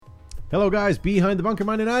Hello, guys. Behind the Bunker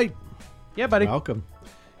Monday night. Yeah, buddy. Welcome.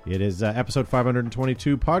 It is episode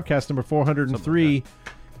 522, podcast number 403.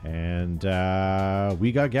 And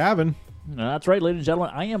we got Gavin. That's right, ladies and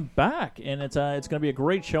gentlemen. I am back, and it's going to be a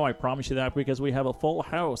great show. I promise you that, because we have a full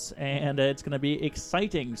house, and it's going to be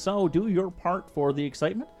exciting. So do your part for the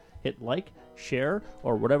excitement. Hit like, share,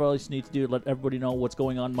 or whatever else you need to do to let everybody know what's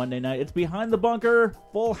going on Monday night. It's Behind the Bunker,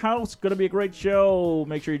 full house, going to be a great show.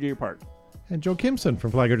 Make sure you do your part. And Joe Kimson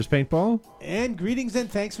from Flaggers Paintball. And greetings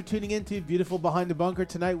and thanks for tuning in to beautiful Behind the Bunker.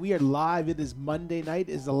 Tonight we are live. It is Monday night.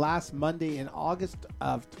 It is the last Monday in August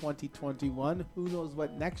of 2021. Who knows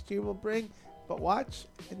what next year will bring, but watch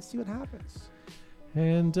and see what happens.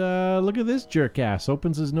 And look at this jerk ass.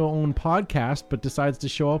 Opens his own podcast, but decides to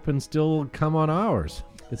show up and still come on ours.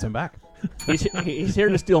 It's him back. He's here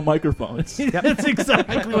to steal microphones. That's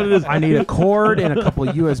exactly what it is. I need a cord and a couple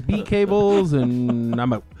of USB cables, and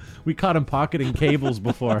I'm out. We caught him pocketing cables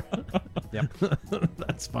before. Yep.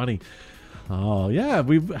 That's funny. Oh, yeah.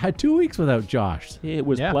 We've had 2 weeks without Josh. It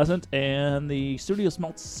was pleasant, and the studio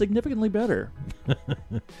smelled significantly better.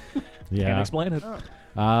 Yeah. Can't explain it.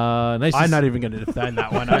 Nice. I'm not even going to defend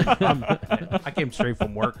that one. I came straight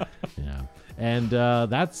from work. Yeah. And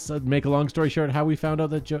that's, make a long story short, how we found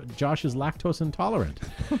out that Josh is lactose intolerant.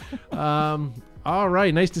 All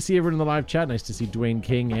right. Nice to see everyone in the live chat. Nice to see Dwayne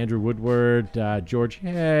King, Andrew Woodward, George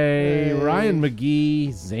Hey, Ryan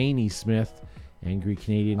McGee, Zany Smith, Angry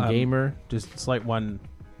Canadian Gamer. Just one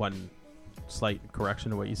slight correction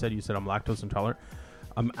to what you said. You said I'm lactose intolerant.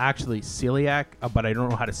 I'm actually celiac, but I don't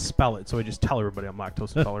know how to spell it, so I just tell everybody I'm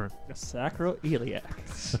lactose intolerant. Sacroiliac.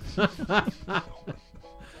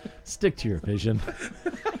 Stick to your vision.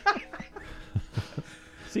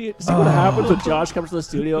 See what happens when Josh comes to the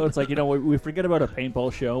studio? It's like, we forget about a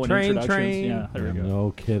paintball show and introductions. Train. Yeah, there we go.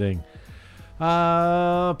 No kidding.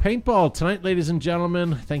 Paintball tonight, ladies and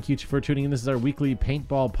gentlemen. Thank you for tuning in. This is our weekly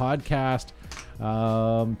paintball podcast.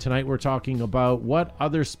 Tonight we're talking about what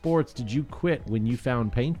other sports did you quit when you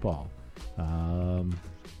found paintball.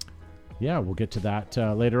 Yeah, we'll get to that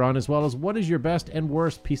later on, as well as what is your best and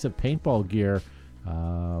worst piece of paintball gear.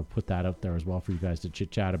 Put that out there as well for you guys to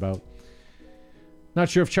chit-chat about. Not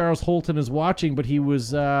sure if Charles Holton is watching, but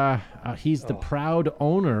he's the proud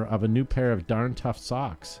owner of a new pair of Darn Tough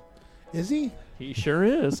socks. Is he? He sure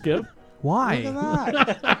is, Skip. Why? Look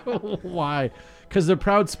at that. Why? Because they're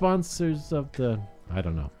proud sponsors of the... I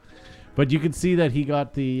don't know. But you can see that he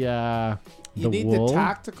got the You need wool. the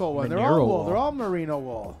tactical one. They're all Monero wool. wool. They're all merino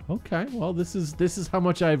wool. Okay, well, this is how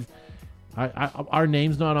much our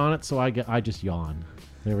name's not on it, so I just yawn.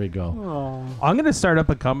 There we go. I'm going to start up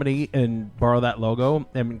a company and borrow that logo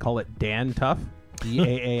and call it Dan Tough.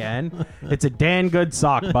 DAAN. It's a Dan Good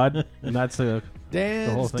sock, bud. And that's the whole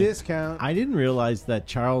Dan's thing. discount. I didn't realize that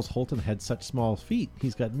Charles Holton had such small feet.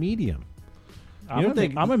 He's got medium. I'm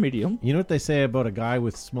a medium. You know what they say about a guy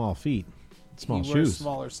with small feet? Small He wears shoes.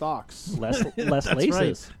 smaller socks. Less That's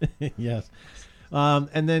laces. right. Yes.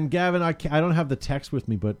 And then Gavin, I don't have the text with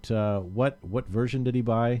me, but what version did he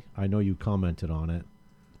buy? I know you commented on it.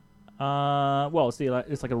 Well,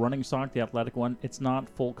 it's like a running sock, the athletic one. It's not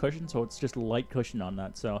full cushion, so it's just light cushion on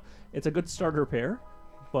that. So it's a good starter pair.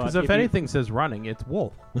 Because if anything says running, it's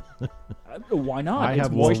wool. Why not? I It's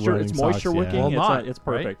have wool moisture. running It's moisture socks, wicking. yeah. Well, not, It's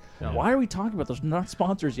perfect. right? Yeah. Why are we talking about those? Not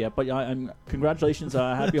sponsors yet, but I'm congratulations,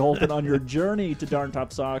 Happy Holton, on your journey to Darn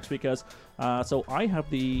Top Socks. Because so I have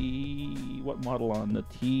what model on the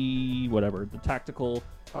the tactical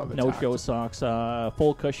The no-show tactical. socks,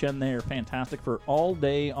 full cushion. They're fantastic for all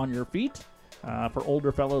day on your feet. For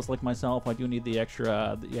older fellows like myself, I do need the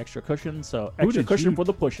extra cushion. So extra did cushion you- for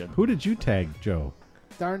the pushing. Who did you tag, Joe?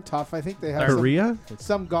 Darn Tough. I think they have Korea?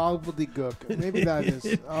 some gobbledygook. Maybe that is.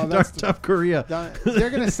 Oh, Darn that's Tough Korea.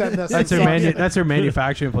 They're going to send us That's some their socks. that's their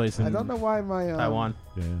manufacturing place in I don't know why my Taiwan.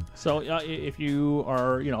 Yeah. So if you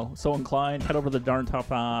are, so inclined, head over to the Darn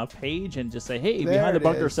Tough page and just say, hey, There Behind the it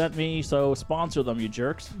Bunker is. sent me, so sponsor them, you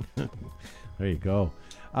jerks. There you go.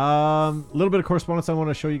 A little bit of correspondence I want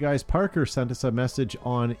to show you guys. Parker sent us a message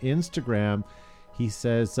on Instagram. He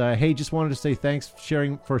says, hey, just wanted to say thanks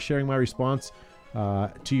for sharing my response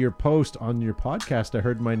to your post on your podcast. I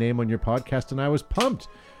heard my name on your podcast and I was pumped.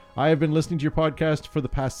 I have been listening to your podcast for the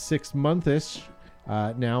past 6 months-ish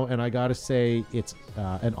now, and I gotta say it's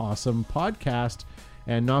an awesome podcast,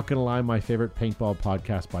 and not gonna lie, my favorite paintball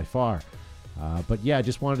podcast by far. But yeah,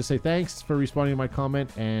 just wanted to say thanks for responding to my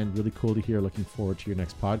comment, and really cool to hear. Looking forward to your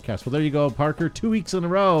next podcast. Well, there you go, Parker. 2 weeks in a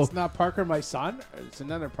row. It's not Parker, my son. It's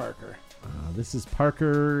another Parker. This is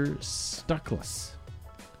Parker Stuckless.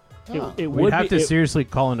 It We'd would have be, to seriously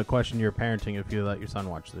call into question your parenting if you let your son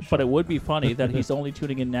watch this show. but it would be funny that he's only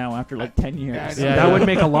tuning in now after like 10 years. Yeah, that would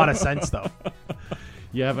make a lot of sense, though.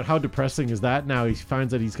 Yeah, but how depressing is that now? He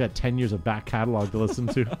finds that he's got 10 years of back catalog to listen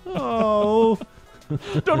to. Oh.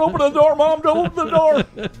 Don't open the door, Mom! Don't open the door!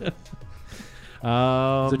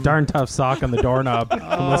 It's a darn tough sock on the doorknob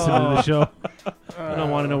from listening to the show. I don't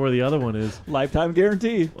want to know where the other one is. Lifetime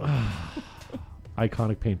guarantee.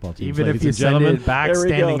 Iconic paintball teams. Even ladies if you and send gentlemen. it back There we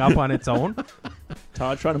standing go. up on its own.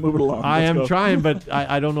 Todd trying to move it along. I Let's am go. trying, but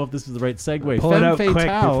I don't know if this is the right segue. Pull it Femme out quick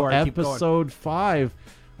Fatale, before I keep going. episode 5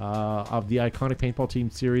 of the iconic paintball team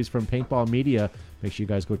series from Paintball Media. Make sure you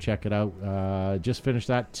guys go check it out. Just finished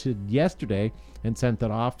that yesterday and sent that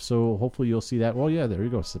off, so hopefully you'll see that. Well, yeah, there you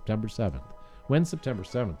go, September 7th. When's September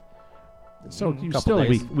 7th? So Couple still a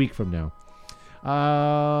days. week from now.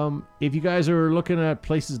 If you guys are looking at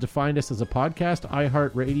places to find us as a podcast,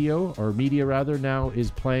 iHeartRadio, or media rather, now is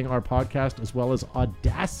playing our podcast, as well as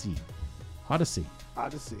Odyssey. Odyssey.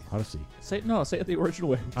 Say it the original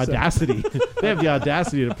way. Audacity. They have the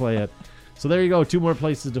audacity to play it. So there you go. 2 more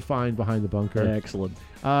places to find Behind the Bunker. Excellent.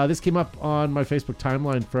 This came up on my Facebook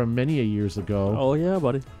timeline from many a years ago. Oh, yeah,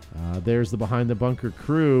 buddy. There's the Behind the Bunker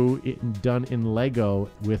crew done in Lego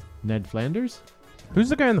with Ned Flanders. Who's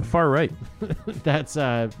the guy on the far right? That's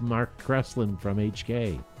Mark Kreslin from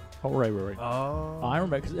HK. Oh, right. Oh. I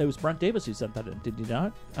remember 'cause it was Brent Davis who sent that in, did he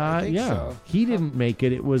not? I think Yeah. so. He didn't make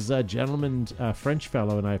it. It was a gentleman, French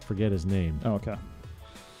fellow, and I forget his name. Oh, okay.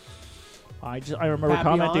 I remember Papillon?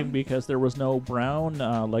 commenting because there was no brown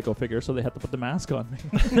Lego figure, so they had to put the mask on me.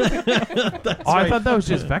 I thought that was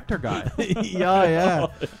just Vector Guy. yeah.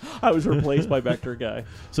 I was replaced by Vector Guy.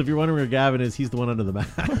 So if you're wondering where Gavin is, he's the one under the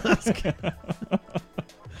mask.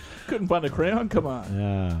 Couldn't find a crayon? Come on.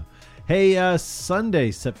 Yeah. Hey, Sunday,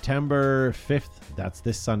 September 5th. That's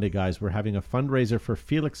this Sunday, guys. We're having a fundraiser for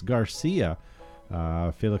Felix Garcia.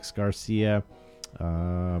 And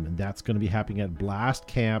that's going to be happening at Blast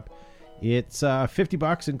Camp. It's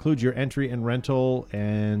 $50, includes your entry and rental,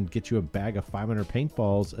 and get you a bag of 500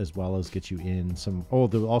 paintballs, as well as get you in some. Oh,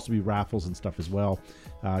 there'll also be raffles and stuff as well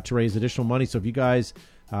to raise additional money. So if you guys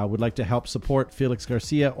would like to help support Felix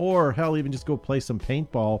Garcia, or hell, even just go play some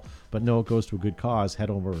paintball, but know it goes to a good cause,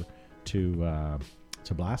 head over to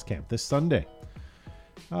Blast Camp this Sunday.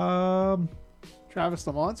 Travis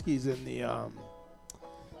Lamonsky's in the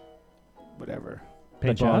whatever.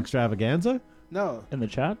 Paintball chat? extravaganza. No, In the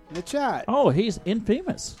chat? in the chat. Oh, he's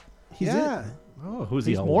infamous. He's yeah. Oh, who's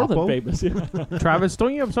He's he? more than Lapo? famous. Yeah. Travis,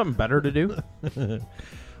 don't you have something better to do?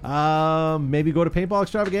 Maybe go to Paintball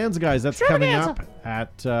Extravaganza, guys. That's coming up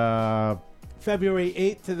at February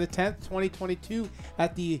 8th to the 10th, 2022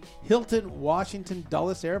 at the Hilton Washington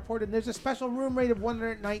Dulles Airport, and there's a special room rate of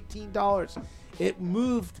 $119. It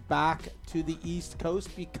moved back to the East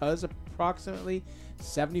Coast because approximately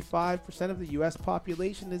 75% of the U.S.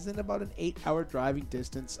 population is in about an 8-hour driving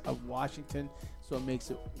distance of Washington, so it makes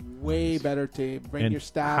it way better to bring And your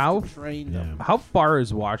staff how- to train them. Yeah. How far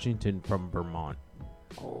is Washington from Vermont?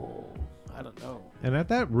 Oh, I don't know. and at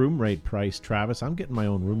that room rate price, Travis, I'm getting my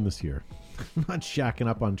own room this year. I'm not shacking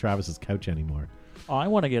up on Travis's couch anymore. I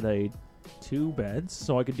want to get 2 beds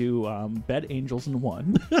so I could do bed angels in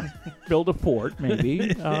one, build a fort maybe,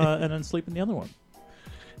 and then sleep in the other one.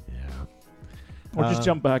 Yeah. Or just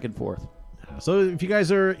jump back and forth. So if you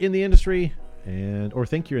guys are in the industry or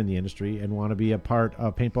think you're in the industry and want to be a part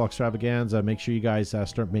of Paintball Extravaganza, make sure you guys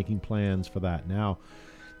start making plans for that now.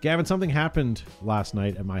 Gavin, something happened last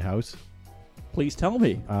night at my house. Please tell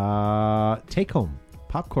me. Take home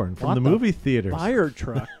popcorn from What the the movie theaters. Fire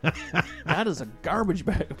truck. That is a garbage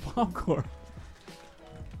bag of popcorn.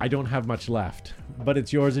 I don't have much left, but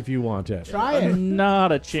it's yours if you want it. Try it.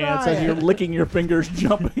 Not a chance Try as you're it. licking your fingers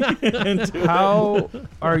jumping into How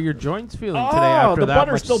are your joints feeling today Oh, after the that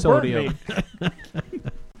butter much still sodium? burned me.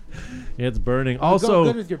 It's burning. Go Also,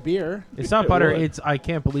 good with your beer. It's not It butter. would. It's I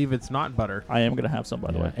can't believe it's not butter. I am going to have some,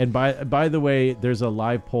 by the way. and by the way, there's a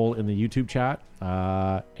live poll in the YouTube chat,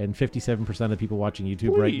 and 57% of people watching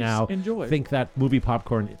YouTube right Please, now enjoy. think that movie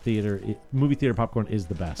theater popcorn is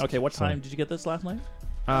the best. Okay, what So, time did you get this last night?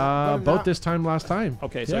 about not- this time last time.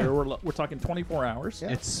 Okay, so Yeah. we're talking 24 hours.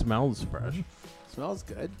 Yeah. It smells fresh. Smells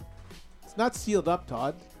good. It's not sealed up,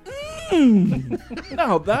 Todd.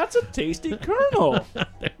 Now that's a tasty kernel. There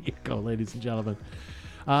you go, ladies and gentlemen.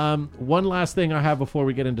 One last thing I have before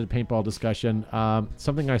we get into the paintball discussion.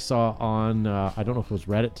 Something I saw on, I don't know if it was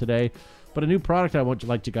Reddit today, but a new product I would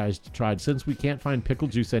like you guys to try. Since we can't find pickle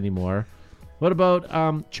juice anymore, what about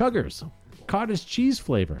Chuggers? Cottage cheese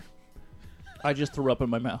flavor. I just threw up in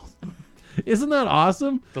my mouth. Isn't that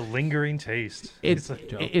awesome? The lingering taste. It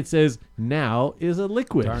says now is a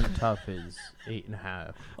liquid. Darn Tough is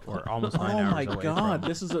 8.5 or almost 9 Oh hours my away God! from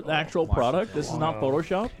This is an actual product. This is not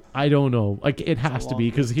Photoshop. I don't know. Like it has to be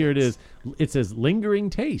because here it is. It says lingering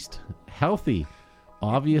taste, healthy,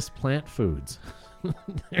 obvious plant foods.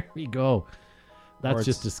 There we go. That's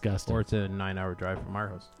just disgusting. Or it's a 9-hour drive from our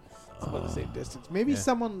house. It's about the same distance. Maybe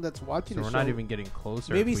someone that's watching So the we're show. not even getting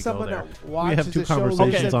closer. Maybe if we someone go there. that we watches have two the show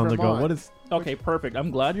conversations lives in on the go. Vermont. What is? Okay, perfect. I'm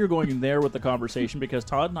glad you're going there with the conversation because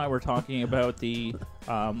Todd and I were talking about the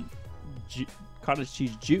cottage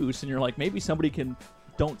cheese juice, and you're like, maybe somebody can.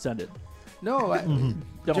 Don't send it. No,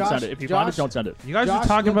 Don't Josh- send it. If you find it, Josh- don't send it. You guys Josh are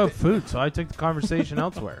talking looked about at- food, so I took the conversation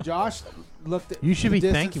elsewhere. Josh looked at You should the be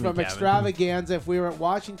distance thanking me, from Gavin. Extravaganza. If we were at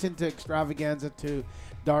Washington to Extravaganza to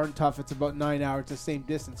Darn Tough, it's about 9 hours, the same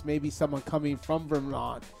distance. Maybe someone coming from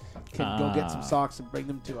Vermont can go get some socks and bring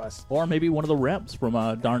them to us. Or maybe one of the reps from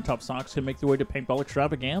Darn Tough Socks can make their way to Paintball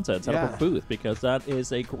Extravaganza and set up Yeah. a booth because that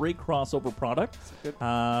is a great crossover product Good.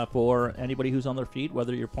 for anybody who's on their feet,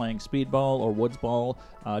 whether you're playing speedball or woodsball.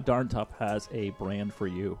 Darn Tough has a brand for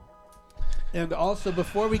you. And also,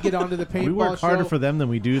 before we get on to the paintball We work harder show, for them than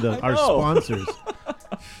we do our know. sponsors.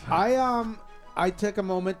 I took a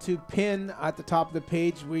moment to pin at the top of the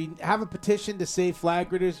page. We have a petition to save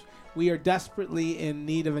flag raiders. We are desperately in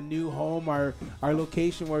need of a new home. Our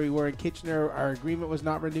location where we were in Kitchener, our agreement was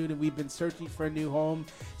not renewed, and we've been searching for a new home.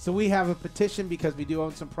 So we have a petition because we do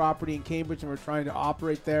own some property in Cambridge, and we're trying to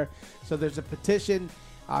operate there. So there's a petition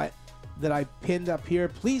that I pinned up here.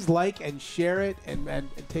 Please like and share it, and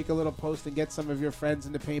take a little post and get some of your friends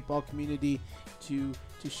in the paintball community to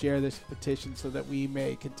share this petition so that we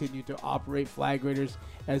may continue to operate Flag Raiders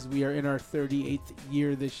as we are in our 38th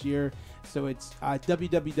year this year. So it's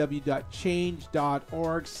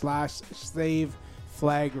www.change.org/save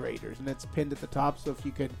Flag Raiders, and it's pinned at the top. So if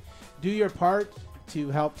you could do your part to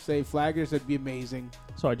help save Flag Raiders, that'd be amazing.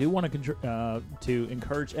 So I do want to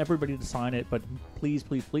encourage everybody to sign it, but please,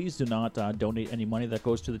 please, please do not donate any money that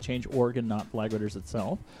goes to the Change Oregon, not Flag Raiders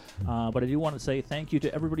itself. But I do want to say thank you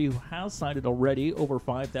to everybody who has signed it already, over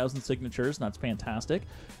 5,000 signatures, and that's fantastic.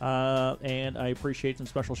 And I appreciate some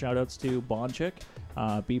special shout-outs to Bonchik,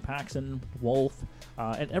 B. Paxson, Wolf,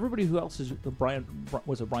 and everybody who else is Brian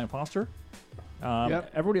Foster?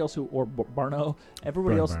 Yep. Everybody else or Barno,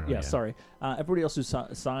 everybody else, Barno, yeah, yeah. sorry, everybody else who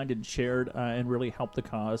signed and shared and really helped the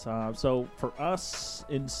cause. So for us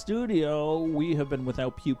in studio, we have been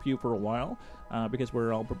without Pew Pew for a while because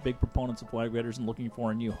we're all big proponents of Flag Raiders and looking for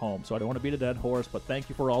a new home. So I don't want to beat a dead horse, but thank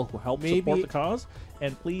you for all who helped support the cause,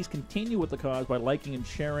 and please continue with the cause by liking and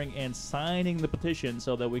sharing and signing the petition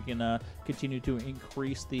so that we can continue to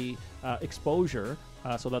increase the exposure.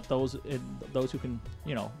 So that those who can,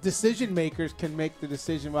 Decision makers can make the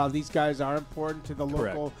decision. Well, these guys are important to the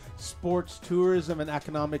Correct. local sports, tourism, and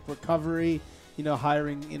economic recovery.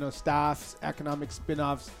 Hiring, staffs, economic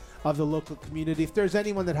spin-offs of the local community. If there's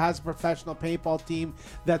anyone that has a professional paintball team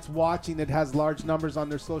that's watching that has large numbers on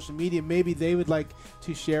their social media, maybe they would like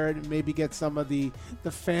to share it and maybe get some of the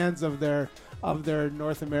fans of their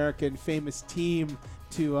North American famous team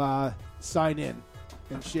to sign in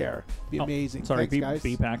and share. Be amazing. Sorry, Thanks, guys.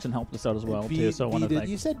 B. Paxton helped us out as well B- too. So I want to B- thank.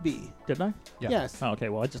 You said B. Didn't I? Yeah. Yes. Oh, okay,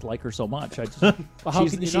 well, I just like her so much. I just Well, how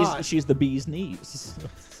can you not? she's the bee's knees.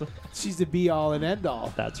 She's the be all and end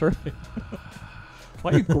all. That's right.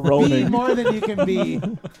 Why are you Be groaning? more than you can be.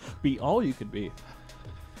 Be all you can be.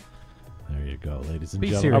 There you go, ladies and Be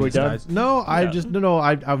gentlemen. serious, Are we done? guys. No, I Yeah. just no.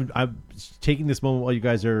 I'm taking this moment while you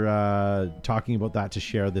guys are talking about that to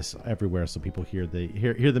share this everywhere so people hear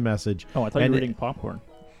the message. Oh, I thought you And were eating popcorn.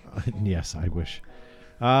 yes, I wish.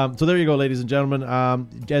 So there you go, ladies and gentlemen.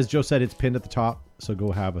 As Joe said, it's pinned at the top, so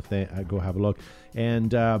go have a look.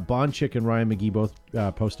 And Bonchik and Ryan McGee both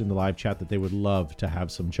posted in the live chat that they would love to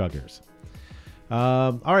have some chuggers.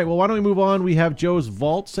 All right, well, why don't we move on? We have Joe's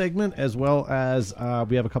Vault segment, as well as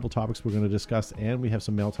we have a couple topics we're going to discuss, and we have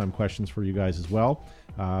some mail time questions for you guys as well.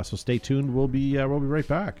 So stay tuned. We'll be right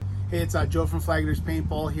back. Hey, it's Joe from Flag Raiders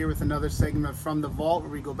Paintball here with another segment from the Vault,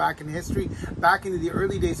 where we go back in history, back into the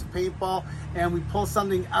early days of paintball, and we pull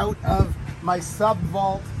something out of my sub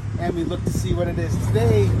vault and we look to see what it is.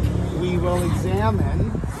 Today we will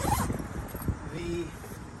examine the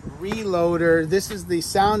reloader. This is the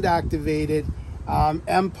sound activated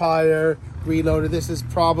Empire reloader. This is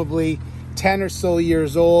probably 10 or so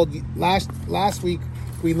years old. Last week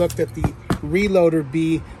we looked at the Reloader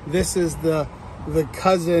B. This is the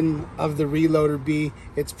cousin of the Reloader B.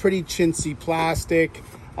 It's pretty chintzy plastic.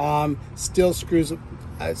 Still screws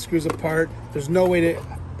apart. There's no way to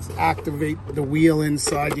activate the wheel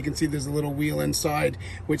inside. You can see there's a little wheel inside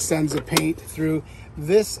which sends the paint through.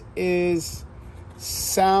 This is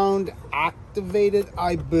sound activated,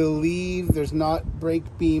 I believe. There's not brake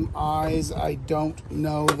beam eyes. I don't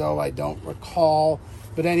know, though. I don't recall.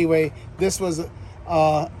 But anyway, this was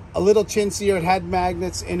a little chintzier. It had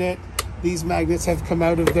magnets in it. These magnets have come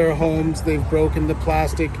out of their homes. They've broken. The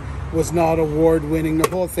plastic was not award-winning. The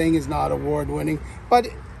whole thing is not award-winning. But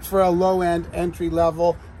for a low-end entry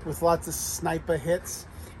level with lots of sniper hits,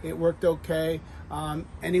 it worked okay.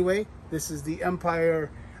 Anyway, this is the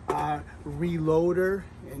Empire Reloader,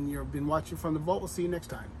 and you've been watching From the Vault. We'll see you next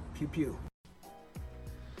time. Pew pew.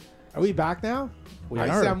 Are we back now? We I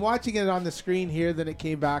are. see, I'm watching it on the screen here, then it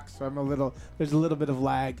came back, so there's a little bit of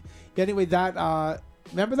lag. Anyway, that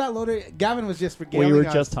remember that loader? Gavin was just regaling We were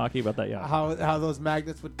us just talking about that, yeah. how those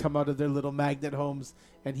magnets would come out of their little magnet homes,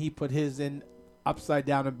 and he put his in upside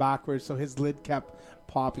down and backwards, so his lid kept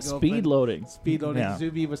popping Speed open. loading. Speed loading. Yeah.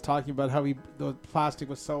 Zuby was talking about how the plastic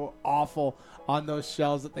was so awful on those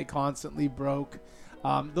shells that they constantly broke.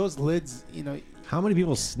 Those lids, How many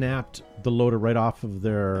people snapped the loader right off of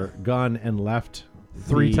their gun and left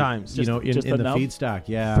 3 the- times. You know, in just the enough? feed stack.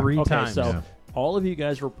 Yeah. 3 Okay, times. so Yeah. all of you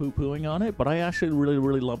guys were poo-pooing on it, but I actually really,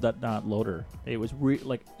 really loved that loader. It was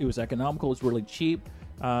it was economical. It was really cheap.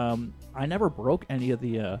 I never broke any of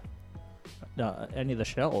the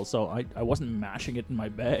shells, so I wasn't mashing it in my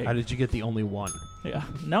bag. How did you get the only one? Yeah,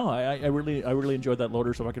 no, I really enjoyed that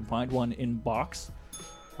loader. So if I can find one in box,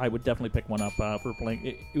 I would definitely pick one up for playing.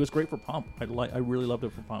 It was great for pump. I really loved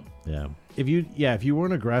it for pump. Yeah. If you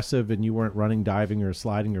weren't aggressive and you weren't running, diving, or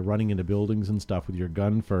sliding, or running into buildings and stuff with your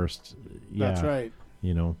gun first, yeah, that's right.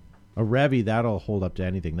 You know, a Revy, that'll hold up to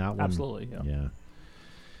anything. That one, Absolutely, yeah.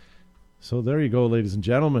 So there you go, ladies and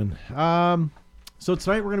gentlemen. So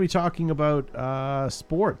tonight we're going to be talking about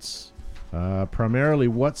sports. Primarily,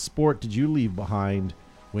 what sport did you leave behind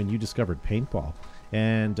when you discovered paintball?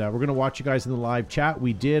 And we're going to watch you guys in the live chat.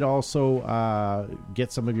 We did also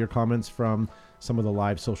get some of your comments from some of the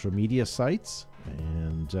live social media sites.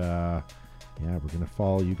 And, we're going to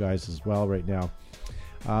follow you guys as well right now.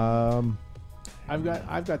 I've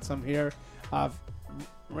got some here.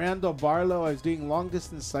 Randall Barlow, I was doing long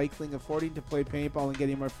distance cycling, affording to play paintball and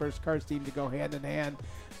getting my first cars team to go hand in hand.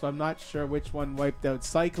 So I'm not sure which one wiped out.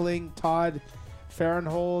 Cycling, Todd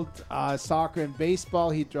Fahrenhold, soccer and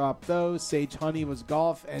baseball, he dropped those. Sage Honey was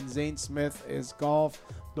golf, and Zane Smith is golf.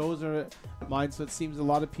 Those are mine. So it seems a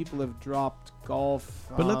lot of people have dropped golf.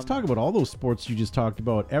 But let's talk about all those sports you just talked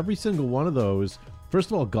about. Every single one of those. First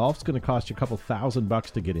of all, golf's going to cost you a couple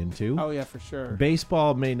 $1,000 to get into. Oh yeah, for sure.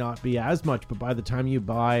 Baseball may not be as much, but by the time you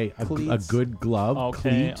buy a Cleats. good glove,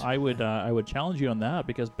 Okay, cleat, I would challenge you on that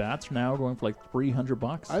because bats are now going for like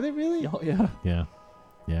 $300. Are they really? Oh yeah.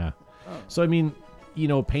 yeah. Oh. So I mean,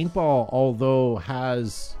 paintball, although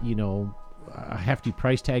has a hefty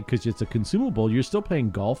price tag because it's a consumable, you're still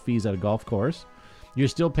paying golf fees at a golf course. You're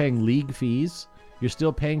still paying league fees. You're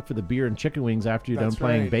still paying for the beer and chicken wings after you're That's done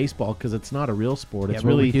playing right. baseball because it's not a real sport. Yeah, It's but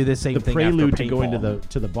we really do the same thing after prelude to going paintball.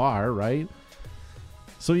 to the bar, right?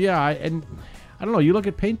 So yeah, I don't know. You look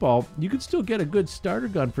at paintball, you could still get a good starter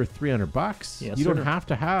gun for $300. Yes, You don't sir. have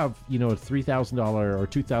to have a $3,000 or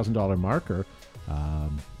 $2,000 marker,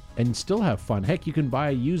 and still have fun. Heck, you can buy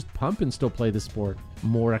a used pump and still play the sport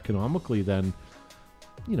more economically than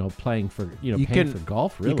playing for paying for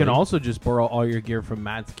golf. Really, You can also just borrow all your gear from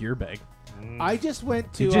Matt's gear bag. I just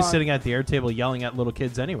went to. He's just sitting at the air table yelling at little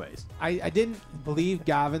kids anyways. I didn't believe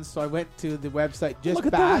Gavin, so I went to the website Just Look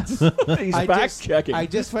at Bats. that. He's fact checking. I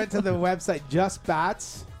just went to the website Just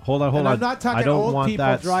Bats. Hold on. And I'm not talking I don't old want people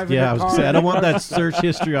that. driving Yeah, a I was gonna car. say I don't want that search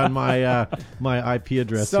history on my my IP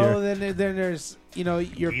address So here. then there's your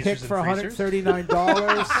Freezers pick and for freezers?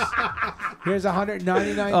 $139. Here's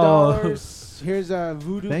 $199. Oh. Here's a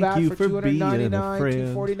Voodoo Thank bat you for for being a $299,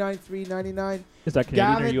 friend. $249, $399. Is that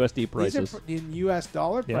Canadian Gavin, or USD These prices? are in US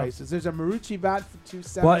dollar Yeah. prices. There's a Marucci bat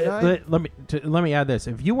for Well, $279. let me add this: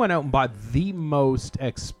 if you went out and bought the most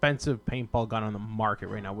expensive paintball gun on the market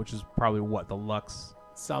right now, which is probably what the Lux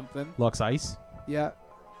Something. Ice, Yeah.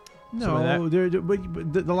 No,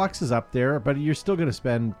 but the Lux is up there, but you're still going to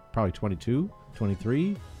spend probably 22,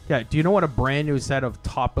 23. yeah. Do you know what a brand new set of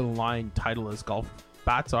top of the line Titleist golf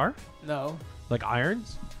bats are? No. Like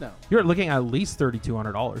irons? No. You're looking at least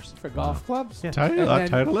 $3,200. For golf clubs? Yeah. Title, And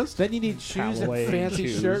then- Titleist? Then you need shoes Callaway and fancy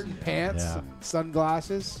shoes. shirt and pants Yeah. and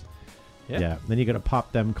sunglasses. Yeah. Then you got to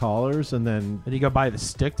pop them collars, and then And you go buy the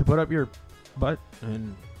stick to put up your butt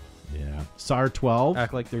and SAR 12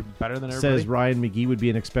 act like they're better than everybody. says Ryan McGee would be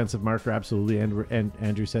an expensive marker. Absolutely, and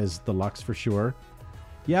Andrew says the Lux for sure.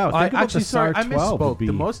 Yeah, think about actually, the sorry, I SAR 12 would misspoke. be-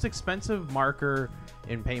 The most expensive marker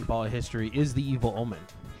in paintball history is the Evil Omen.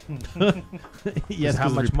 yes, How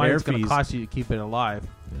 'cause of much money repair it's going to fees. cost you to keep it alive.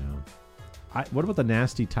 Yeah. What about the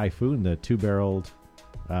nasty Typhoon, the 2-barreled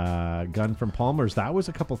gun from Palmer's? That was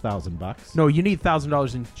a couple $1,000. No, you need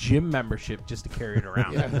 $1,000 in gym membership just to carry it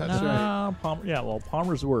around. Yeah, that's right. No,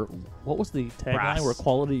 Palmer's were. What was the tagline? Brass. Where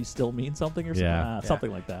quality still means something or something? Yeah.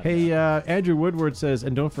 Something like that. Hey, Andrew Woodward says,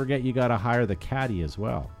 and don't forget you got to hire the caddy as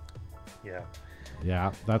well. Yeah.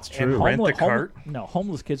 Yeah, that's And true. rent the cart.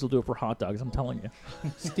 Homeless kids will do it for hot dogs. I'm telling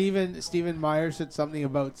you. Steven Meyer said something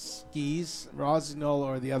about skis, Rossignol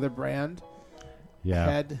or the other brand. Yeah,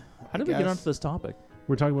 Head. How did we get onto this topic?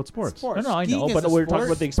 we're talking about sports. Sports. I know, Skiing but is a we're talking sport.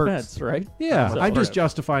 about the expense, right? Yeah, So- I'm just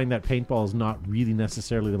justifying that paintball is not really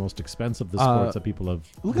necessarily the most expensive of the sports that people have.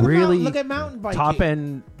 Look at Really look at mountain biking. Top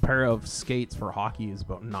end pair of skates for hockey is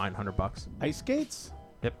about $900. Ice skates.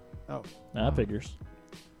 Yep. Oh, That figures.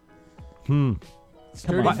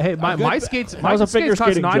 sturdy. But, hey, A my good skates, How's my a figure skates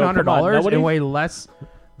cost skating joke? Come on, $900 nobody? and weigh less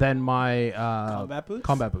than my Combat boots?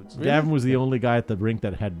 combat boots. Gavin was the only guy at the rink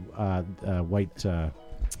that had white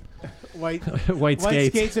White white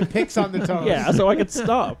skates. skates and picks on the toes. Yeah, so I could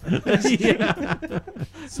stop.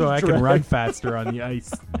 So I can run faster on the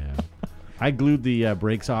ice. Yeah. I glued the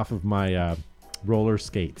brakes off of my roller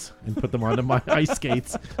skates and put them onto my ice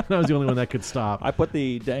skates. I was the only one that could stop. I put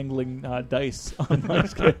the dangling dice on my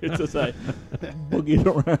skates as I boogied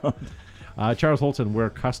around. Charles Holton, where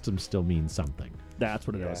custom still means something. That's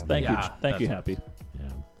what it is. Yeah. Thank you. Yeah, Thank you, that's Happy. Yeah.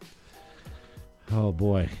 Oh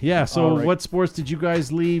boy. Yeah. So, All right. what sports did you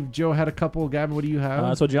guys leave? Joe had a couple. Gavin, what do you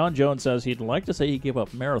have? So John Jones says he'd like to say he gave up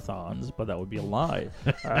marathons, but that would be a lie.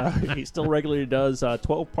 He still regularly does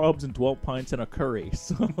 12 pubs and 12 pints and a curry.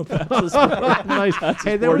 So that's a sport. Nice. That's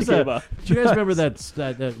Hey, a there sport was he gave a. up. Do you guys remember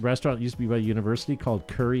that restaurant that used to be by university called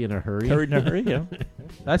Curry in a Hurry? Curry in a hurry, yeah.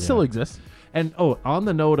 That still exists. And on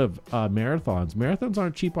the note of marathons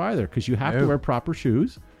aren't cheap either because you have to No. wear proper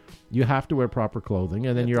shoes, you have to wear proper clothing,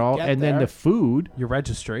 and then You you're have to all, get and then there. the food. Your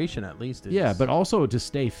registration at least is. Yeah, but also to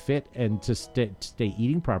stay fit and to stay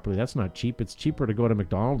eating properly. That's not cheap. It's cheaper to go to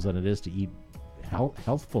McDonald's than it is to eat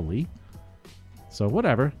healthfully. So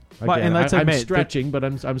whatever. But- Again, and let's I'm admit, stretching, but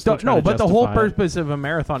I'm still trying no, to but the whole justify it. purpose of a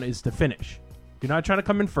marathon is to finish. You're not trying to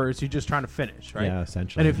come in first. You're just trying to finish, right? Yeah,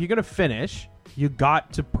 essentially. And if you're going to finish, you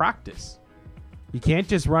got to practice. You can't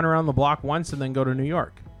just run around the block once and then go to New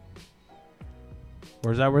York.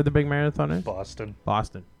 Or is that where the big marathon is? Boston.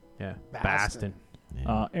 Boston. Yeah. Boston.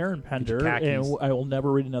 Baston. Aaron Get your Pender, khakis. and I will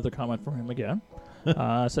never read another comment from him again,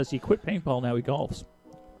 says he quit paintball, now he golfs.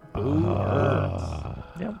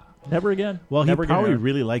 Yeah, never again. Well, he never again, probably Aaron.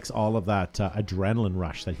 really likes all of that adrenaline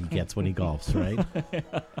rush that he gets when he golfs, right?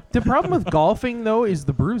 The problem with golfing, though, is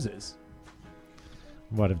the bruises.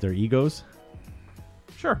 What, if they're egos?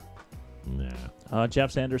 Sure. Yeah.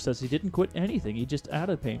 Jeff Sanders says he didn't quit anything. He just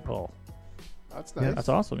added paintball. That's nice. That's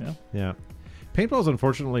awesome, yeah. Yeah. Paintball is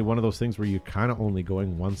unfortunately one of those things where you're kind of only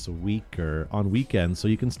going once a week or on weekends, so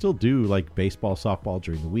you can still do like baseball, softball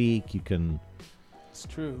during the week. You can, It's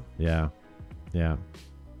true. yeah.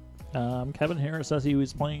 Kevin Harris says he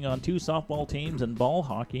was playing on 2 softball teams and ball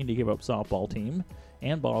hockey, and he gave up softball team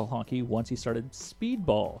and ball hockey once he started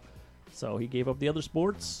speedball. So he gave up the other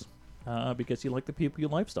sports because he liked the PPU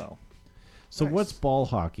lifestyle. So Nice. what's ball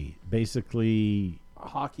hockey? Basically,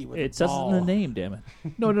 Hockey with It a says it ball. in the name, damn it.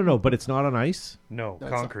 no, but it's not on ice. No,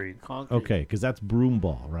 That's concrete. Concrete. Okay, because that's broom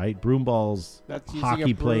ball, right? Broom ball's That's using hockey a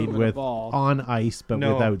broom played and a with ball. on ice, but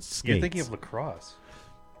no, without skates. you're thinking of lacrosse.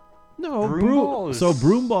 no broom ball is- So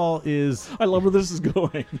broom ball is. I love where this is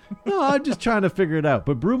going. No, I'm just trying to figure it out.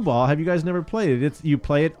 But broom ball, have you guys never played it? It's you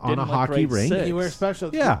play it on Didn't a like hockey grade rink. 6. You wear special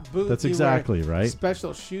Yeah, boots. that's You exactly wear right.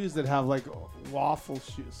 Special shoes that have like waffle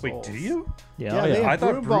shoes. Wait, soles. do you? Yeah, Yeah, yeah. they I have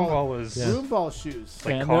thought broom broom ball- ball was. Yeah. Broom ball shoes.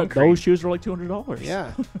 Like And concrete. those shoes are like $200.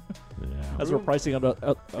 Yeah. Yeah. As we're pricing on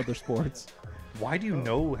other sports. Why do you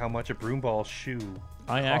know how much a broom ball shoe?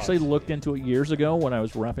 I actually costs? looked into it years ago when I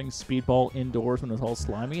was roughing speedball indoors when it was all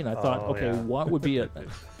slimy, and I thought, Oh, okay, yeah. what would be a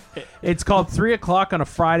It's called 3 o'clock on a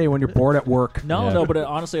Friday when you're bored at work. no, Yeah. no, but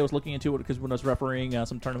honestly, I was looking into it because when I was refereeing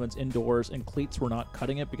some tournaments indoors and cleats were not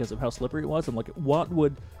cutting it because of how slippery it was. I'm like, what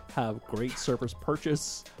would have great surface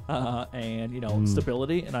purchase and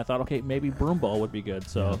stability? And I thought, okay, maybe broom ball would be good.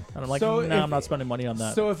 So and I'm like, So no, if- I'm not spending money on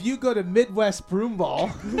that. So if you go to Midwest Broom Ball,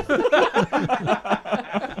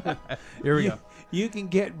 Here we go. you can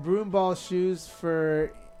get broom ball shoes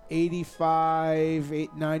for $85,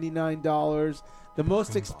 $99. The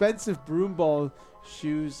most expensive broom ball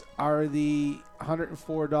shoes are the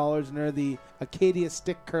 $104, and they're the Acadia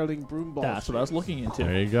stick curling broom ball. That's what I was shoes. looking into.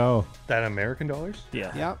 There you go. That American dollars?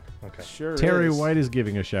 Yeah. Yep, Okay. sure. Terry is. White is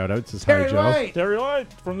giving a shout out. Says hi, Terry Joe. White. Terry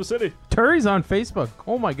White from the city. Terry's on Facebook.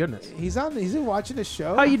 Oh my goodness. He's watching the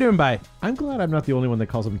show. How you doing, bye? I'm glad I'm not the only one that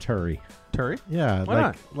calls him Terry. Terry? Yeah,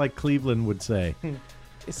 Why like Cleveland would say.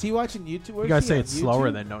 Is he watching YouTube? Where You is gotta he say on it slower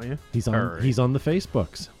YouTube? then, don't you? He's on. Terry. He's on the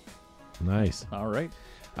Facebooks. Nice. All right.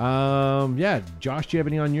 Yeah, Josh, do you have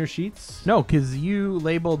any on your sheets? No, because you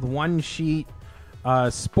labeled one sheet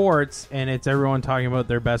sports, and it's everyone talking about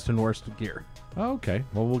their best and worst gear. Oh, okay.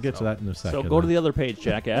 Well, we'll get to that in a second. So go to the other page,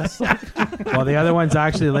 jackass. Well, the other one's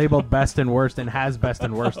actually labeled best and worst and has best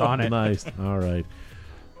and worst on it. Nice. All right.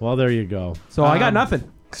 Well, there you go. So I got nothing.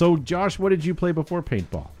 So, Josh, what did you play before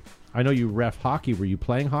paintball? I know you ref hockey. Were you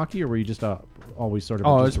playing hockey, or were you just always sort of?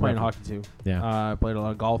 Oh, I just was playing reffing? hockey too. Yeah. I played a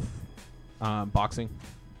lot of golf, boxing.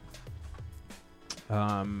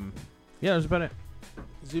 Yeah, that's about it.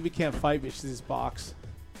 Zuby can't fight because his box.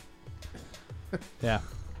 Yeah.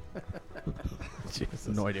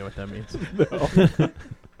 No idea what that means.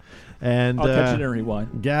 And I'll catch it in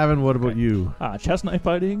rewind. Gavin, what about you? Chestnut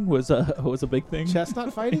fighting was a big thing.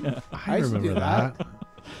 Chestnut fighting? I used to remember do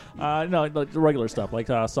that. No, like the regular stuff like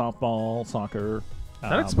softball, soccer.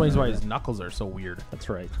 That explains why his knuckles are so weird. That's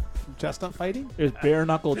right. Chestnut fighting? It was bare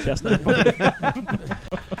knuckle chestnut fighting.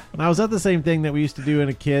 Now, is that the same thing that we used to do in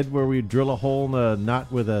a kid, where we drill a hole in a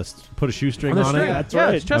nut with put a shoestring on it? That's yeah,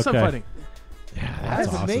 right. it's chestnut Okay. fighting. Yeah, That's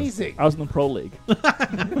awesome. amazing. I was in the pro league.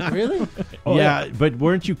 Really? Oh, yeah, but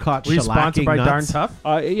weren't you caught Were you sponsored shellacking by Darn nuts? Tough?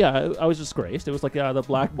 Yeah, I was disgraced. It was like the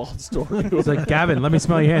blackballed story. It's like, Gavin, let me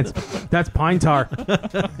smell your hands. That's pine tar.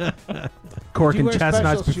 Cork Do you and wear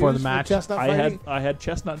chestnuts special before the shoes for match. chestnut fighting? I had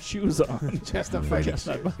chestnut shoes on. Chestnut fighting.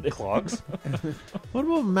 Chestnut fighting. Clogs? What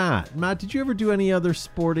about Matt? Matt, did you ever do any other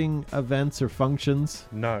sporting events or functions?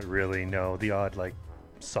 Not really, no. The odd, like,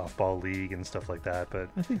 softball league and stuff like that, but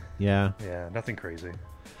Yeah. yeah, nothing crazy.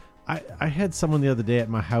 I had someone the other day at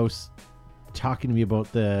my house talking to me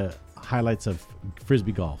about the highlights of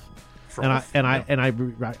frisbee golf.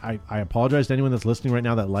 I apologize to anyone that's listening right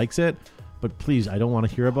now that likes it, but please, I don't want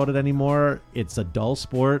to hear about it anymore. It's a dull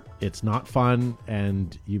sport. It's not fun,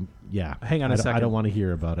 and Hang on a second. I don't want to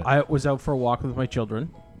hear about it. I was out for a walk with my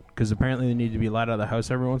children because apparently they need to be let out of the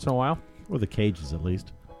house every once in a while. Or the cages, at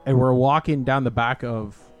least. And we're walking down the back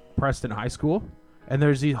of Preston High School, and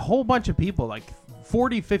there's a whole bunch of people, like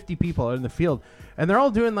 40, 50 people out in the field, and they're all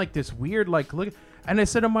doing like this weird, like, look. And I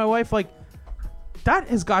said to my wife, like, that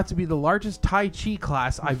has got to be the largest Tai Chi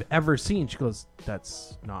class I've ever seen. She goes,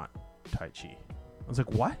 that's not Tai Chi. I was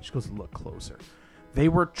like, what? She goes, look closer. They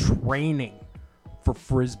were training for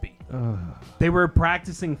frisbee. They were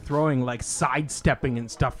practicing throwing, like sidestepping and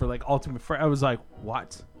stuff for like ultimate. I was like,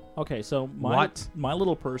 what? Okay, so my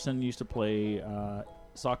little person used to play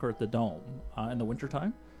soccer at the Dome in the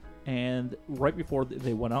wintertime. And right before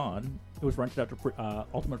they went on, it was rented out to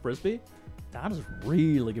Ultimate Frisbee. That is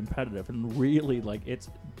really competitive and really like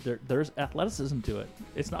there's athleticism to it.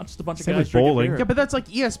 It's not just a bunch Same of guys with drinking bowling. beer. Yeah, but that's like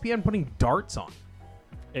ESPN putting darts on.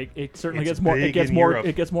 It certainly It's gets more. It big gets in more. Europe.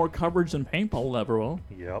 It gets more coverage than paintball ever will.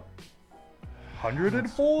 Yep.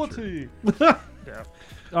 140.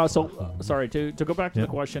 Sorry to go back to Yeah.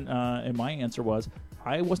 the question. And my answer was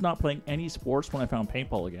I was not playing any sports when I found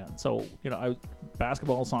paintball again. So I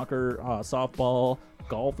basketball, soccer, softball,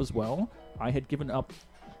 golf as well. I had given up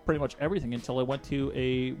pretty much everything until I went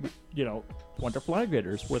to went to Flag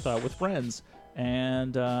Raiders with friends,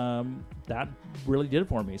 and that really did it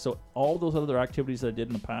for me. So all those other activities that I did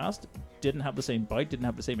in the past didn't have the same bite, didn't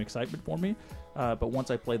have the same excitement for me. But once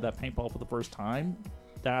I played that paintball for the first time,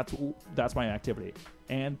 that's my activity.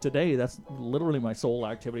 And today, that's literally my sole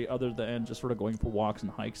activity, other than just sort of going for walks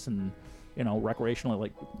and hikes and recreationally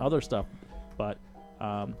like other stuff. But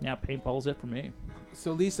paintball's it for me.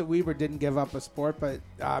 So Lisa Weaver didn't give up a sport, but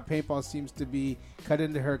paintball seems to be cut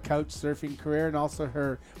into her couch surfing career and also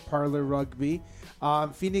her parlor rugby.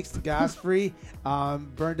 Phoenix Gaspari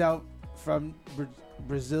burned out from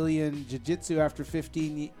Brazilian Jiu-Jitsu after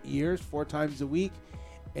 15 years, 4 times a week.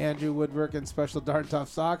 Andrew Woodwork and Special Darn Tough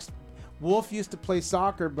Socks. Wolf used to play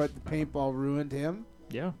soccer, but the paintball ruined him.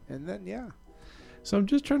 Yeah. And then, So I'm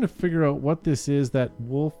just trying to figure out what this is that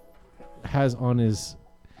Wolf has on his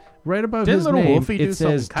right above Didn't his little name. Wolfie do It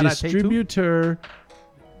says some karate too? distributor.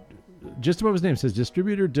 Just above his name it says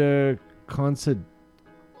distributor de Considento.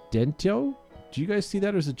 Do you guys see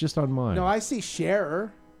that, or is it just on mine? No, I see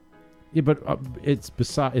sharer. Yeah, but it's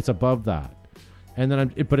beside. It's above that, and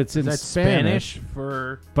then but it's in That's Spanish,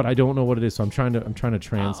 for. but I don't know what it is. So I'm trying to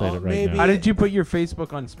translate it right maybe- now. How did you put your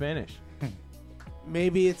Facebook on Spanish?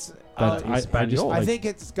 Maybe it's That I just I like, think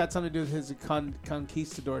it's got something to do with his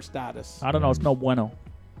conquistador status. I don't know. It's no bueno.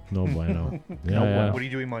 no bueno. Yeah, No yeah. What are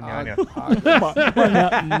you doing, Mañana?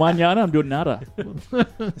 Mañana I'm doing nada.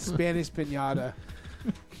 Spanish pinata.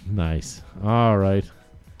 Nice. All right.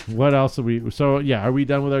 What else are we? So yeah, are we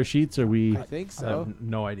done with our sheets? Are we? I think I so. have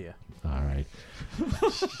no idea. All right.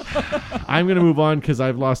 I'm going to move on because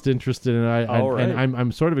I've lost interest in it. All right. And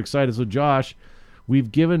I'm sort of excited. So Josh,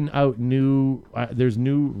 we've given out new. There's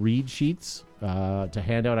new read sheets to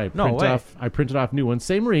hand out. I printed off new ones.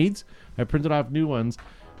 Same reads. I printed off new ones.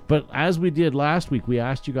 But as we did last week, we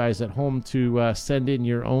asked you guys at home to send in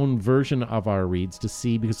your own version of our reads to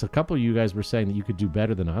see, because a couple of you guys were saying that you could do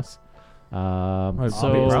better than us. We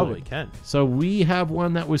probably can. So we have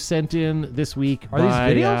one that was sent in this week. Are these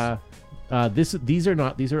videos? These are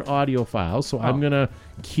not. These are audio files. So I'm gonna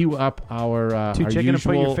queue up our Too our chicken to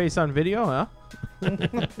put usual. your face on video, huh?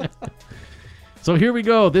 So here we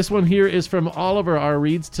go. This one here is from Oliver. Our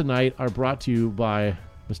reads tonight are brought to you by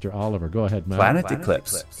Mr. Oliver. Go ahead, Matt. Planet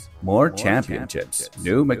Eclipse. More championships,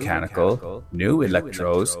 new mechanical, new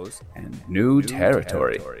electros, and new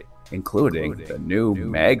territory, including the new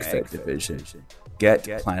MagFed division. Get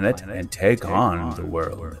Planet and take on the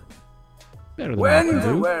world. Better than When I can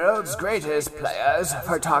the do. world's greatest players,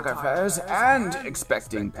 photographers, and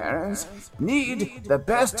expecting parents need the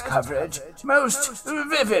best coverage, most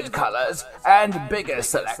vivid colors, and biggest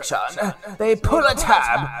selection, they pull a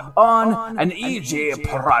tab on an EG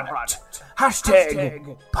product.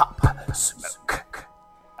 Hashtag Pop Smoke.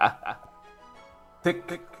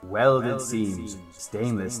 Thick, welded seams,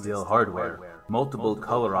 stainless steel hardware, multiple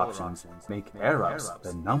color options make Aerox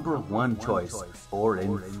the #1 choice for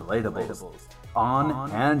inflatables.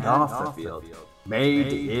 On and off the field.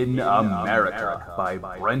 Made in America by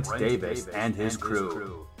Brent Davis and his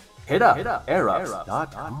crew. Hit up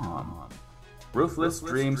Aerox.com. Ruthless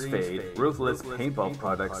Dreams Fade, Ruthless Paintball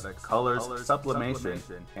Products, Colors, Sublimation,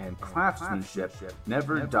 and Craftsmanship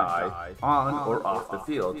never die on or off the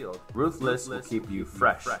field. Ruthless will keep you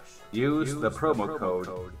fresh. Use the promo code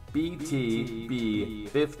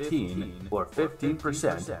BTB15 for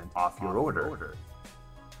 15% off your order.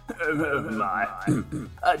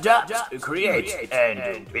 Adapt, create,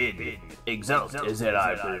 and win. Exult is in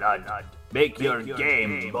our blood. Make your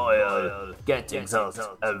game boil. Get Exult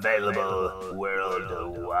available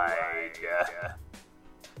worldwide.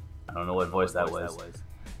 I don't know what voice that was.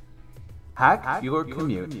 Hack your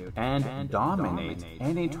commute and dominate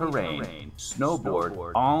any terrain.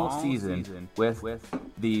 Snowboard all season with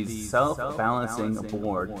these self-balancing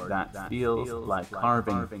board that feels like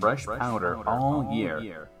carving fresh powder all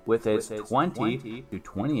year. With its 20 to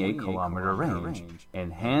 28 kilometer range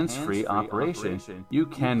and hands-free operation, you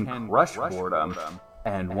can crush boredom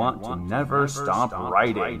and want to never stop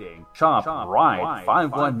riding. Shop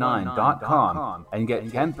ride519.com and get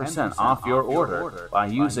 10% off your order by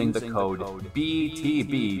using the code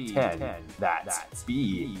BTB10. That's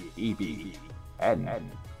BTB10.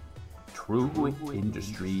 True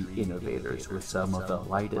industry innovators with some of the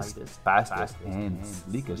lightest, fastest, and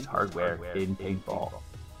sleekest hardware in paintball.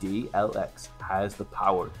 DLX has the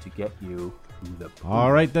power to get you to the pool.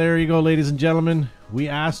 All right, there you go, ladies and gentlemen. We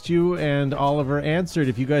asked you, and Oliver answered.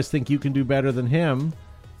 If you guys think you can do better than him,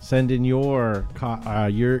 send in your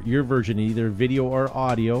version, either video or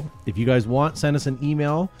audio. If you guys want, send us an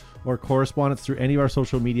email or correspondence through any of our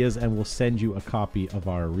social medias, and we'll send you a copy of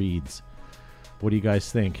our reads. What do you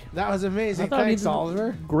guys think? That was amazing. I thought he Thanks, did a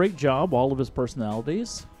Oliver. Great job, all of his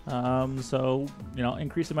personalities. So,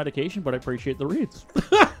 increase the medication, but I appreciate the reads.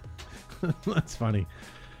 That's funny.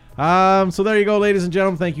 So there you go, ladies and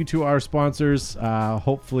gentlemen. Thank you to our sponsors.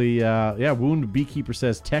 Hopefully, Wound Beekeeper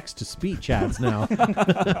says text to speech chats now.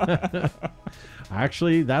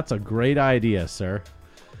 Actually, that's a great idea, sir.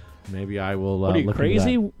 Maybe I will. What are you, look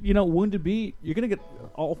crazy? into Wounded Bee, you're going to get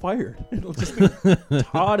all fired. It'll just be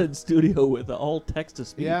Todd in studio with all text to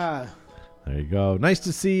speech. Yeah. that. There you go. Nice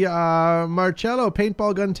to see Marcello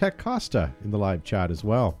Paintball Gun Tech Costa in the live chat as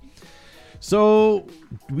well. So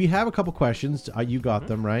we have a couple questions. You got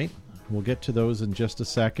them, right? We'll get to those in just a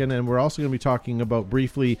second. And we're also going to be talking about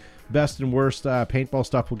briefly best and worst paintball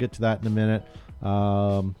stuff. We'll get to that in a minute.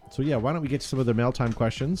 So yeah, why don't we get to some of the mail time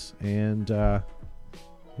questions? And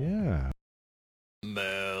yeah.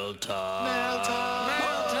 Mail time.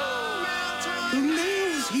 The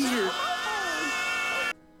mail's here.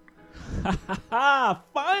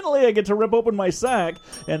 Finally, I get to rip open my sack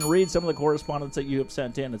and read some of the correspondence that you have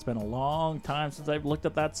sent in. It's been a long time since I've looked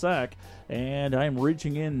at that sack, and I'm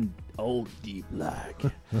reaching in deep black.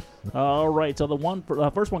 All right, so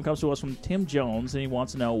the first one comes to us from Tim Jones, and he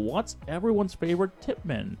wants to know, what's everyone's favorite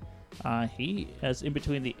tipman? He is in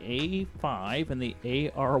between the A5 and the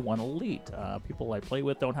AR1 Elite. People I play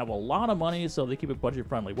with don't have a lot of money, so they keep it budget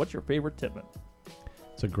friendly. What's your favorite Tippmann?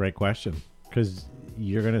 It's a great question, because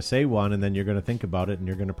you're going to say one and then you're going to think about it and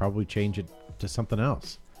you're going to probably change it to something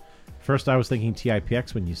else. First, I was thinking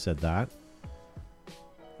TIPX when you said that.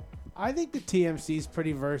 I think the TMC is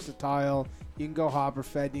pretty versatile. You can go hopper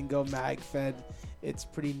fed, you can go mag fed. It's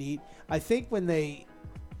pretty neat. I think when they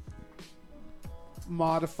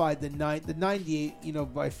modified the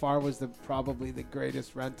 98, by far was probably the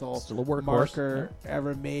greatest rental Still a workhorse. marker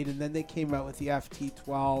ever made, and then they came out with the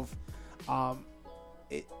FT12.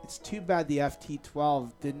 It's too bad the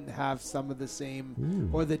FT12 didn't have some of the same,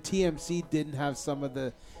 or the TMC didn't have some of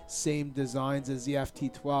the same designs as the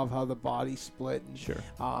FT12, how the body split, and Sure.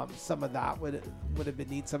 some of that would have been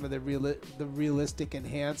neat. Some of the realistic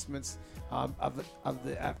enhancements of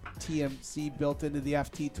the TMC built into the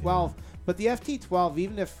FT12. But the FT12,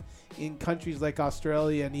 even if in countries like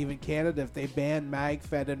Australia and even Canada, if they ban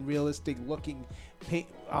mag-fed and realistic looking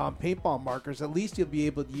paintball markers, at least you'll be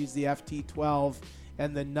able to use the FT12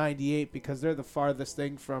 and the 98 because they're the farthest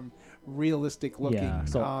thing from realistic looking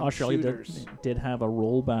So Australia shooters. did have a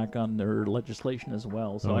rollback on their legislation as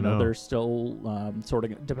well. So I know they're still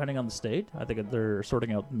sorting, depending on the state, I think they're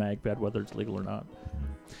sorting out mag-fed, whether it's legal or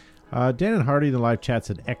not. Dan and Hardy in the live chat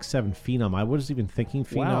said X7 Phenom. I wasn't even thinking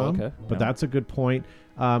Phenom, Wow, okay. but Yeah. that's a good point.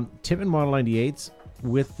 Tippmann Model 98s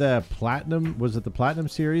with the Platinum, was it the Platinum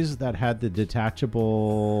series that had the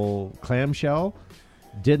detachable clamshell?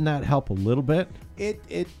 Didn't that help a little bit?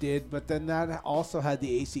 It did, but then that also had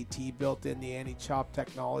the ACT built in, the anti-chop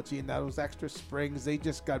technology, and those extra springs, they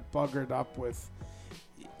just got buggered up with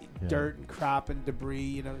dirt and crap and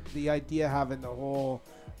debris. The idea having the whole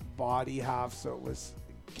body half, so it was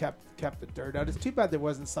kept the dirt out. It's too bad there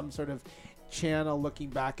wasn't some sort of channel looking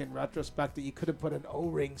back in retrospect that you could have put an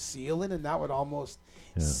O-ring seal in, and that would almost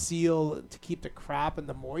seal to keep the crap and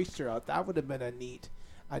the moisture out. That would have been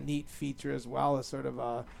a neat feature as well, as sort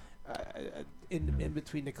of in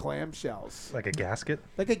between the clamshells, Like a gasket?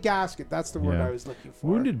 like a gasket. That's the word I was looking for.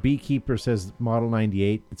 Wounded Beekeeper says Model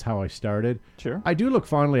 98. It's how I started. Sure. I do look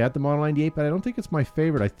fondly at the Model 98, but I don't think it's my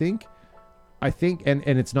favorite. I think, and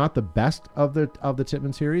it's not the best of the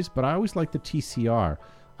Tippmann series, but I always like the TCR.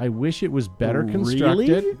 I wish it was better constructed.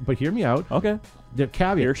 Really? But hear me out. Okay. The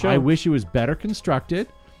caveat: I wish it was better constructed,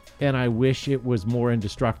 and I wish it was more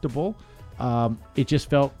indestructible. It just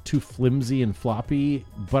felt too flimsy and floppy,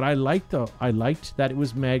 but I liked that it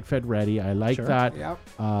was mag-fed ready. I liked that. Yep.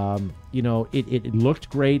 It looked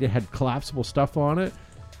great. It had collapsible stuff on it,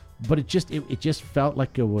 but it just felt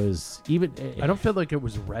like it was even. I don't feel like it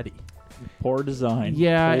was ready. Poor design.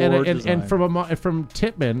 Yeah, Poor and design. from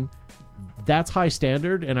Tippmann, that's high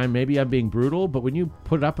standard, and maybe I'm being brutal, but when you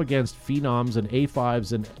put it up against Phenoms and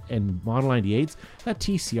A5s and Model 98s, that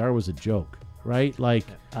TCR was a joke. Right, like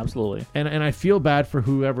absolutely, and I feel bad for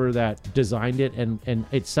whoever that designed it, and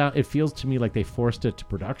it feels to me like they forced it to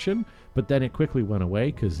production, but then it quickly went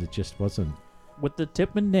away because it just wasn't. With the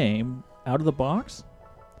Tippmann name out of the box,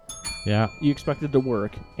 Yeah, you expected to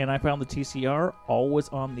work, and I found the TCR always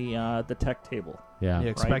on the tech table. yeah. You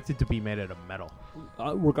expect it to be made out of metal.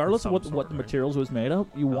 Regardless of Of some what sort, the right? materials was made of,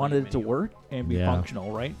 you wanted it to work and be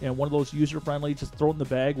functional, right? And one of those user-friendly, just throw it in the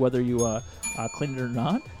bag, whether you clean it or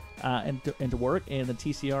not. And to work, and the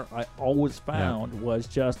TCR I always found was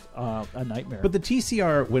just a nightmare. But the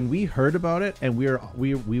TCR, when we heard about it and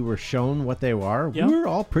we were shown what they were, we were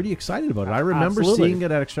all pretty excited about it. I remember seeing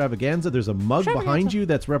it at Extravaganza. There's a mug behind you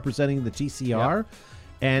that's representing the TCR,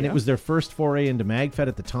 and it was their first foray into MagFed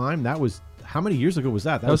at the time. That was how many years ago was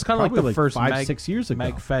that? That was kind of like the first 5-6 years ago.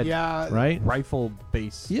 mag-fed, right? Rifle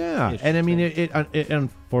base. Yeah, and I mean it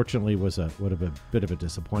unfortunately would have been a bit of a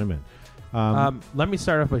disappointment. Let me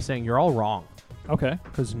start off by saying you're all wrong. Okay.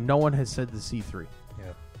 Because no one has said the C3.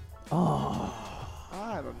 Yeah.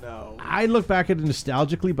 I don't know. I look back at it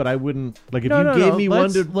nostalgically, but I wouldn't like if No, you no, gave no. me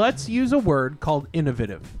let's, one to. Let's use a word called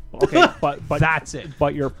innovative. Okay, but That's it.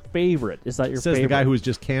 But your favorite is that your Says favorite? the guy who was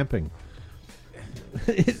just camping.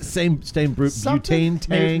 same Something- butane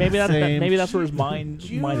tank. Maybe that's where his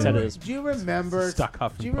mindset is. Do you remember? Stuck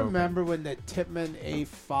huffing Do you propane. remember when the Tippmann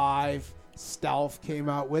A5 Stealth came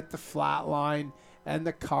out with the flatline and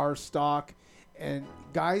the car stock, and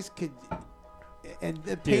guys could, and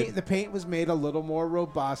the paint was made a little more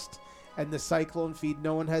robust, and the cyclone feed.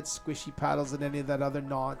 No one had squishy paddles and any of that other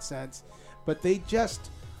nonsense, but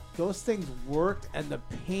those things worked, and the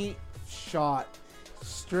paint shot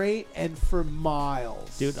straight and for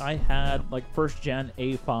miles. Dude, I had like first gen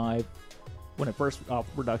A5 when it first off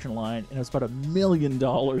the production line, and it was about $1 million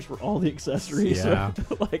for all the accessories. Yeah.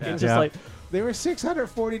 Like it's just Yeah. like, They were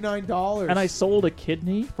 $649. and I sold a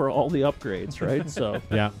kidney for all the upgrades, right? So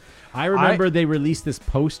Yeah. I remember they released this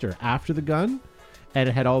poster after the gun, and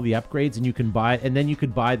it had all the upgrades, and you could buy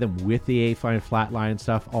them with the A5 flatline and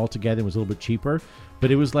stuff all together. It was a little bit cheaper,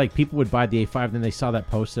 but it was like people would buy the A5, and then they saw that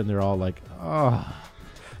poster, and they're all like, oh.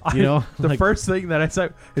 You know, the like- first thing that I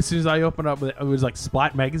said as soon as I opened up, it was like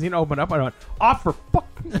Splat magazine opened up. I went, "Off for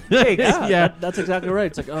fuck's sake!" yeah, that's exactly right.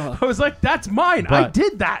 It's like, oh, I was like, "That's mine. I But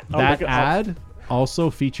did that." That ad also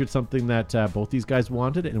featured something that both these guys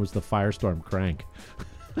wanted, and it was the Firestorm crank.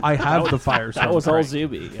 I have the Firestorm. that was all crank.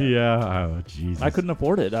 Zuby. Yeah. Yeah. Oh, Jesus. I couldn't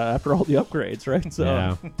afford it after all the upgrades, right? So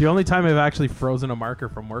Yeah. The only time I've actually frozen a marker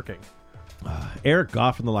from working. Eric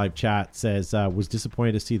Goff in the live chat says, was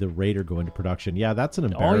disappointed to see the Raider go into production. Yeah, that's an Oh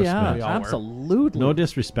embarrassment. yeah, We all were. absolutely. No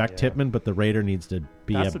disrespect, Tippmann, but the Raider needs to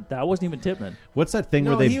be That wasn't even Tippmann. What's that thing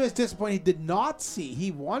No, where they... he was disappointed. He did not see. He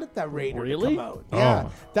wanted that Raider Really? to come out. Yeah,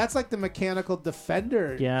 Oh. that's like the mechanical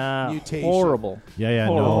defender. Yeah, mutation. horrible. Yeah,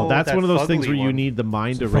 Oh, no. That's that one of those things fugly where you one. need the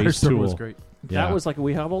mind erase Firestorm tool. was great. Yeah. That was like,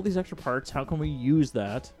 we have all these extra parts. How can we use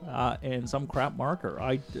that in some crap marker?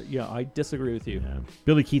 I disagree with you. Yeah.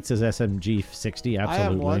 Billy Keats says SMG 60. I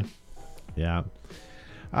Absolutely. have one. Yeah.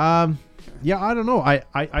 Yeah, I don't know.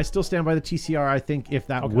 I still stand by the TCR. I think if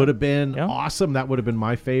that would have been awesome, that would have been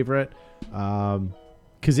my favorite.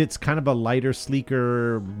 Because it's kind of a lighter,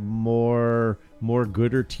 sleeker, more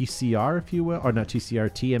gooder TCR, if you will, or not TCR,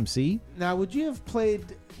 TMC. Now, would you have played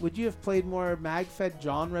more MagFed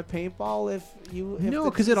genre paintball if No, the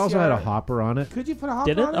because it also had a TCR hopper on it. Could you put a hopper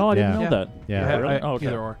Did it? on it? Oh, I didn't Yeah. know that. Yeah. Really? I- Okay.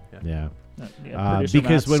 Either or. Yeah. Yeah. Producer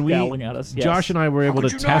Because Matt's when we, scowling at us. Yes. Josh and I were able to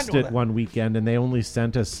could you not test know it that? one weekend, and they only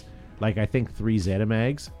sent us like I think 3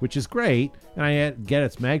 Zenimags, which is great. And I get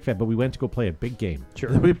it's MagFed, but we went to go play a big game.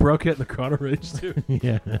 Sure. We broke it in the Chrono Ridge too.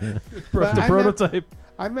 Yeah. Broke But the I prototype.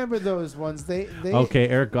 I remember those ones. They Okay,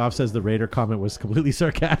 Eric Goff says the Raider comment was completely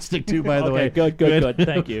sarcastic too. By the Okay, way, good.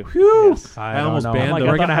 Thank you. Yes. I almost don't know. banned Like, him.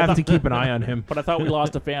 We're I gonna thought- have to keep an eye on him. But I thought we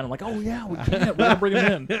lost a fan. I'm like, oh yeah, we can't. We're gonna bring him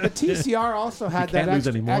in. The TCR also had that can't lose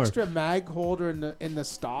anymore. extra mag holder in the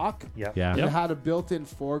stock. Yeah. Yeah. And Yep. it had a built-in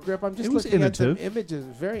foregrip. I'm just It was looking at some innovative. images.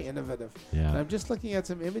 Very innovative. Yeah. And I'm just looking at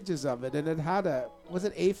some images of it, and it had was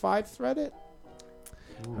it A5 threaded?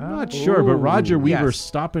 I'm not sure, but Roger Weaver, yes.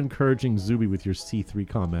 stop encouraging Zuby with your C3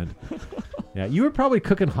 comment. Yeah, you were probably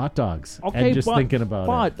cooking hot dogs Okay, and just but, thinking about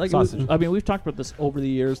it. like, Sausage. I mean, we've talked about this over the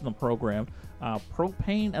years in the program.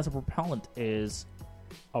 Propane as a propellant is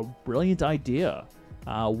a brilliant idea.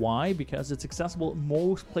 Why? Because it's accessible in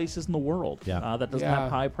most places in the world. Yeah. That doesn't Yeah.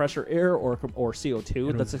 have high pressure air or CO2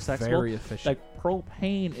 It that's was accessible. very efficient. Like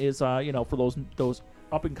propane is, for those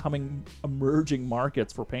up and coming emerging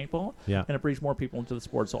markets for paintball. Yeah. And it brings more people into the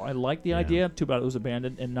sport. So I like the idea. Too bad it was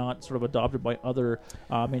abandoned and not sort of adopted by other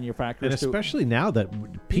manufacturers. And to- especially now that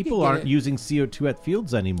people get aren't it. using CO2 at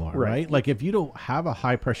fields anymore, Right. right? Like if you don't have a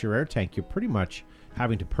high pressure air tank, you're pretty much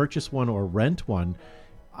having to purchase one or rent one.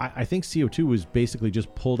 I think CO2 was basically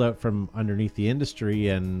just pulled out from underneath the industry,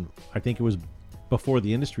 and I think it was before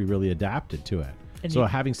the industry really adapted to it. And So you-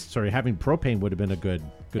 having propane would have been a good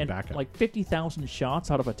and backup. like 50,000 shots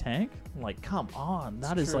out of a tank. Like, come on,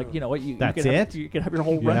 that is like, you know what? That's you can have, it? you can have your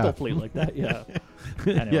whole Yeah. rental fleet like that. Yeah.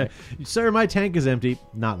 Anyway. Yeah, sir, my tank is empty.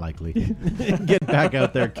 Not likely. Get back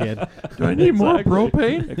out there, kid. Do I need more Exactly.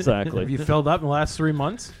 propane? Exactly. Have you filled up in the last 3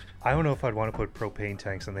 months? I don't know if I'd want to put propane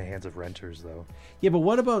tanks in the hands of renters, though. Yeah, but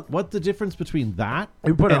what's the difference between that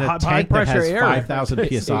We put a and a high tank that pressure has air. 5,000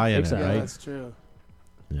 psi in Exactly. it, Yeah, right? that's true.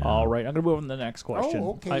 Yeah. All right, I'm going to move on to the next question.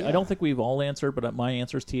 Oh, okay, I yeah. don't think we've all answered, but my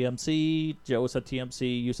answer is TMC. Joe said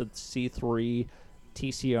TMC. You said C3.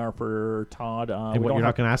 TCR for Todd. And we what, don't you're have-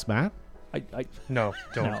 not going to ask Matt? No,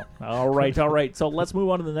 don't. No. All right. So let's move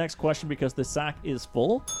on to the next question because the sack is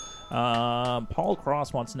full. Paul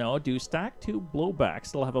Cross wants to know, do Stack 2 blowback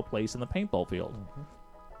still have a place in the paintball field?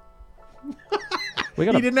 We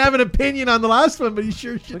got He a didn't have an opinion on the last one, but he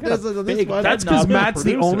sure got does a on this big- one. That's No, because I'm not a Matt's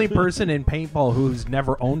the producer. only person in paintball who's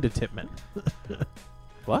never owned a Tipman.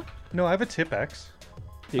 What? No, I have a Tip-X.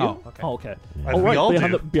 Do you? Oh, okay. Okay. I- Oh, we right. all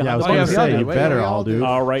behind do. the, behind Yeah, I was the going yeah, to yeah, say, yeah, you yeah, better we all all do. do.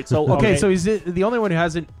 All right. So Okay, so he's the only one who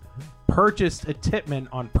hasn't purchased a Tipman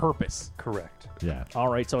on purpose. Correct. Yeah. all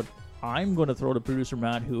right. So I'm going to throw to producer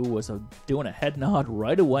Matt, who was doing a head nod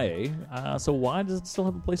right away. So why does it still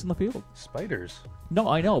have a place in the field? Spiders. No,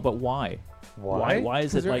 I know, but why? Why? Why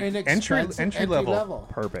is it like entry level?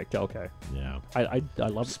 Perfect. Okay. Yeah. I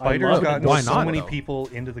love Spiders I love gotten Why so not, many though? people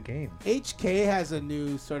into the game. HK has a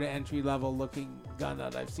new sort of entry level looking gun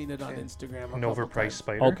out. I've seen it on Instagram. An overpriced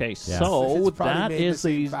spider. Okay, Yeah. so It's probably that made is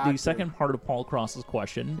the the same factor. second part of Paul Cross's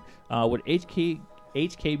question. Would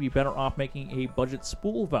HK be better off making a budget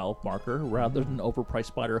spool valve marker rather than an overpriced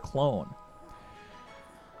spider clone?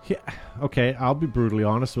 Yeah. Okay, I'll be brutally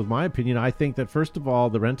honest with my opinion. I think that, first of all,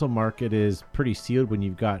 the rental market is pretty sealed when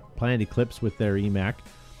you've got Planet Eclipse with their EMAC,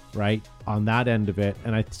 right, on that end of it.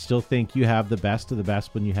 And I still think you have the best of the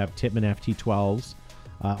best when you have Tippmann FT12s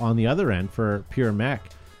on the other end for pure mech.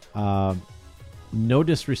 No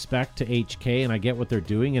disrespect to HK, and I get what they're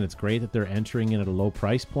doing, and it's great that they're entering in at a low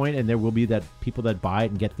price point, and there will be that people that buy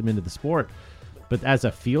it and get them into the sport. But as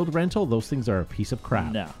a field rental, those things are a piece of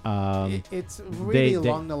crap. No. It's really they-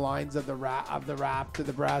 along the lines of the Raptor,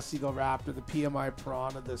 the Brass Eagle Raptor, the PMI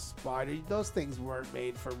Piranha, the Spider. Those things weren't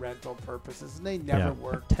made for rental purposes, and they never Yeah.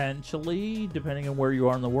 worked. Potentially, depending on where you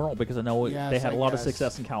are in the world, because I know Yes, they had I a lot of guess.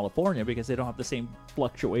 success in California because they don't have the same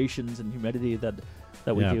fluctuations and humidity that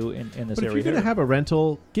we Yeah. do in this But if area you're going here. to have a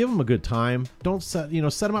rental, give them a good time. Don't set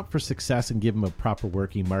them up for success and give them a proper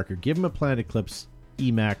working marker. Give them a Planet Eclipse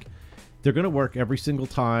EMAC. They're going to work every single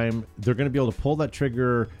time. They're going to be able to pull that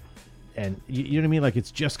trigger, and you know what I mean? Like,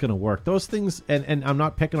 it's just going to work. Those things, and I'm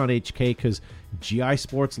not picking on HK because GI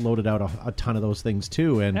Sports loaded out a ton of those things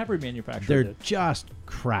too, and Every manufacturer they're did. just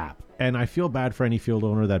crap. And I feel bad for any field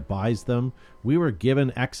owner that buys them. We were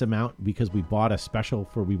given X amount because we bought a special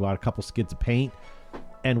we bought a couple skids of paint,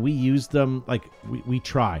 and we used them. Like, we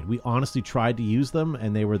tried. We honestly tried to use them,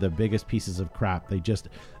 and they were the biggest pieces of crap.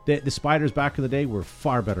 The spiders back in the day were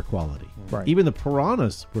far better quality. Right. Even the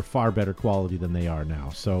piranhas were far better quality than they are now.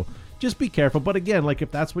 So just be careful. But again, like,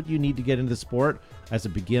 if that's what you need to get into the sport as a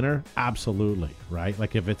beginner, absolutely, right?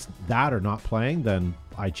 Like, if it's that or not playing, then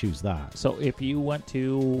I choose that. So if you went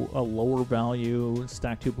to a lower value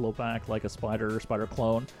stack tube blowback like a spider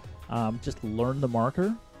clone, just learn the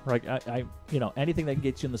marker. Right, I anything that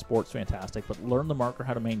gets you in the sport's fantastic, but learn the marker,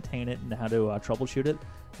 how to maintain it, and how to troubleshoot it,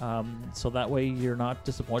 so that way you're not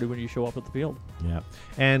disappointed when you show up at the field. Yeah.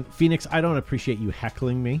 And Phoenix, I don't appreciate you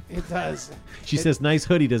heckling me. It does. She says, "Nice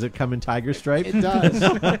hoodie. Does it come in tiger stripe?" It does.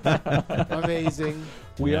 Amazing.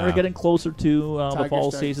 We Yeah. are getting closer to the Tiger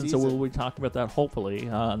fall stripe season, so season. we'll be talking about that hopefully in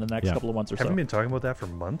the next Yeah. couple of months or so. Haven't been talking about that for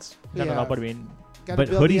months. No, Yeah. but I mean, Gotta But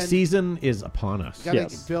build hoodie the season is upon us. Gotta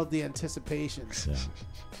Yes. build the anticipation. Yeah.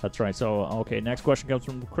 that's right. So, okay, next question comes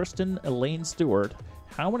from Kristen Elaine Stewart.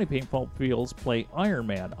 How many paintball fields play Iron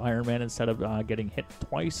Man? Iron Man, instead of getting hit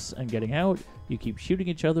twice and getting out, you keep shooting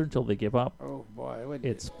each other until they give up. Oh boy,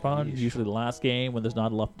 It's fun. Usually the last game when there's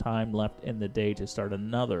not enough time left in the day to start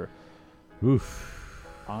another. Oof.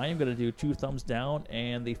 I am going to do 2 thumbs down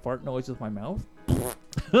and the fart noise with my mouth.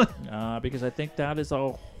 Because I think that is a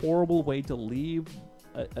horrible way to leave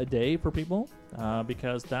a day for people,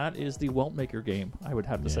 because that is the welt maker game, I would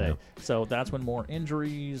have to say. So that's when more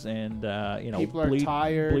injuries and People are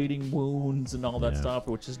tired. bleeding wounds and all that Yeah. stuff,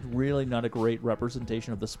 which is really not a great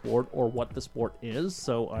representation of the sport or what the sport is.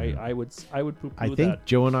 So I would poo-poo I think that.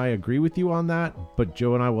 Joe and I agree with you on that, but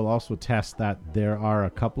Joe and I will also test that there are a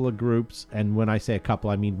couple of groups, and when I say a couple,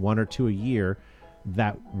 I mean 1 or 2 a year,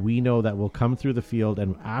 that we know that will come through the field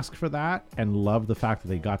and ask for that and love the fact that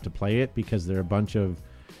they got to play it, because they're a bunch of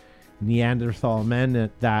Neanderthal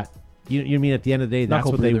men that you mean at the end of the day, that's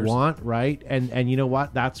Knuckle what they breathers. want, right? And you know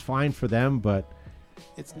what? That's fine for them, but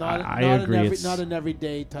It's not. I not agree, it's- Not an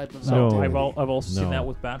everyday type of. No. activity. I've also seen No. that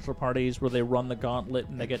with bachelor parties where they run the gauntlet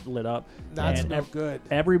and they get lit up. That's and no good.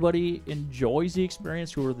 Everybody enjoys the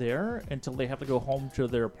experience who are there until they have to go home to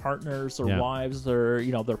their partners or Yeah. wives or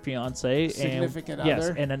their fiance, Significant and, yes,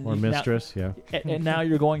 other. and then or now- mistress, yeah. and now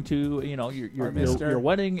you're going to Or your mister.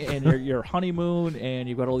 wedding and your honeymoon, and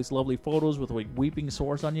you've got all these lovely photos with like weeping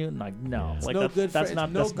sores on you, and like no, It's like no that, good. that's for, not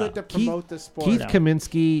it's no that's good not. to promote the sport. Keith No.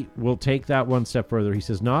 Kaminsky will take that one step further. He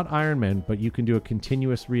says, not Ironman, but you can do a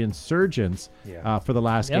continuous reinsurgence Yeah. for the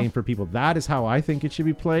last Yep. game for people. That is how I think it should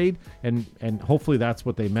be played, and hopefully that's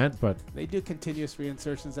what they meant, but They do continuous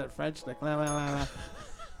reinsertions at French, like la la la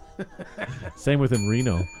la. same with in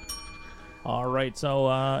Reno. All right, so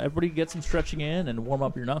everybody get some stretching in and warm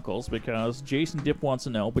up your knuckles, because Jason Dip wants to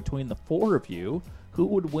know, between the 4 of you, who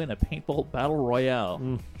would win a paintball battle royale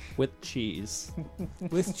with cheese?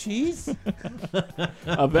 With cheese?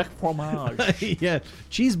 Avec fromage. Yeah,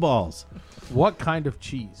 cheese balls. What kind of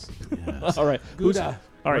cheese? All right, Gouda.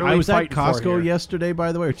 All right, What are I we was at fighting for Costco here? yesterday,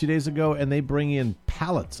 by the way, or 2 days ago, and they bring in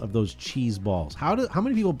pallets of those cheese balls. How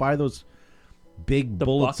many people buy those big The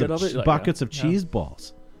bullets bucket of of it? Like, buckets yeah. of cheese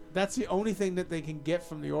balls? That's the only thing that they can get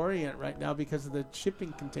from the Orient right now because of the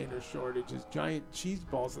shipping container shortage. Is giant cheese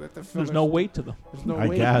balls that they fill. There's no weight to them. There's no I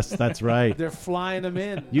weight. guess that's right. They're flying them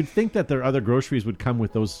in. You'd think that their other groceries would come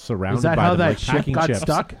with those surrounded Is that by how them, that like ship packing got chips.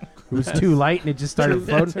 stuck? It was too light and it just started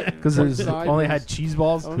floating because it was Sideways. only had cheese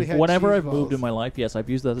balls. Only had Whenever cheese I've moved balls. in my life, yes, I've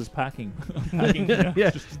used that as packing. packing Yeah.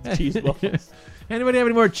 just cheese balls. Anybody have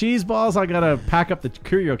any more cheese balls? I gotta pack up the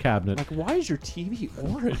curio cabinet. Like, why is your TV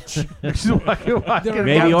orange?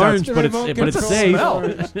 Maybe orange, but it's safe.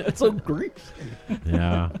 It's so green.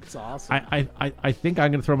 Yeah. It's awesome. I think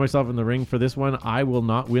I'm going to throw myself in the ring for this one. I will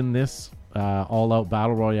not win this all-out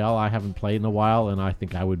battle royale. I haven't played in a while, and I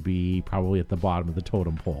think I would be probably at the bottom of the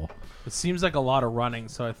totem pole. It seems like a lot of running,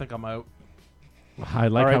 so I think I'm out. I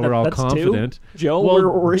like All right, how we're all that's two. confident. Joe, well, where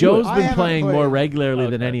were you? Joe's I been haven't playing more played. regularly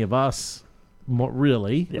than Okay. any of us,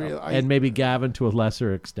 really, Yeah. Real- I- and maybe Gavin to a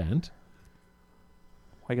lesser extent.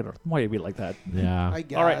 Why be like that? Yeah, I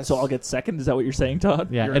guess. All right, so I'll get second. Is that what you're saying, Todd?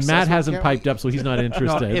 yeah. Your And Matt assessment, hasn't can't piped we- up, so he's not No,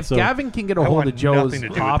 interested. if so Gavin can get a I hold want of Joe's nothing to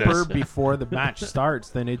do with hopper this. before the match starts,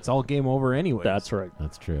 then it's all game over anyway. That's right.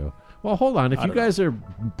 that's true. Well, hold on. If I you don't know. guys are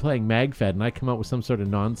playing MagFed and I come out with some sort of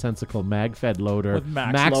nonsensical MagFed loader, With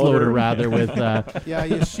Max loader loader. rather, with Yeah,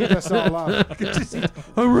 you shoot us all up.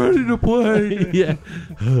 I'm ready to play. Yeah.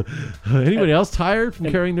 Anybody else tired from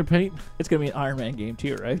carrying their paint? It's gonna be an Iron Man game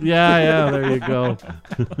too, right? Yeah. There you go.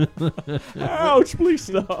 Ouch! Please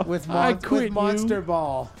stop. With, I quit you. Monster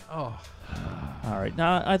Ball. All right.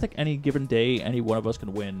 Now, I think any given day, any one of us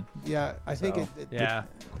can win. Yeah, I think So, it Yeah.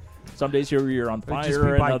 Some days you're on It'd just fire, be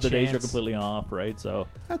and by other days you're chance. completely off, right? So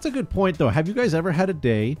That's a good point, though. Have you guys ever had a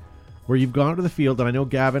day where you've gone to the field, and I know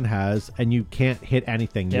Gavin has, and you can't hit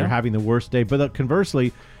anything? You're Yeah. having the worst day. But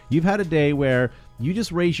conversely, you've had a day where you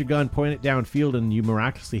just raise your gun, point it downfield, and you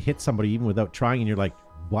miraculously hit somebody even without trying, and you're like,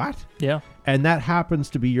 what? yeah. And that happens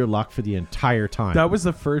to be your luck for the entire time. That was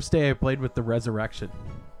the first day I played with the Resurrection.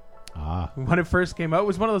 Ah. When it first came out, it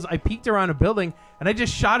was one of those. I peeked around a building and I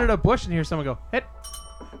just shot at a bush and hear someone go, hit.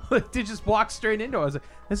 They just walked straight into it. I was like,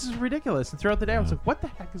 this is ridiculous. And throughout the day, I was like, what the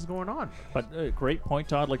heck is going on? But great point,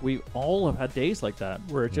 Todd. Like we all have had days like that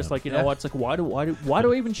where it's just like you know Yeah. what? It's like why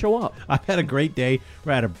do I even show up? I had a great day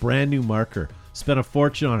where I had a brand new marker. Spent a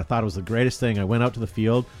fortune on it. Thought it was the greatest thing. I went out to the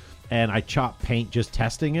field and I chopped paint just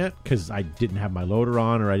testing it because I didn't have my loader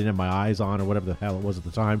on or I didn't have my eyes on or whatever the hell it was at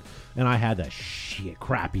the time. And I had that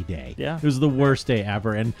crappy day. Yeah. It was the worst day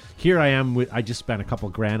ever. And here I am. I just spent a couple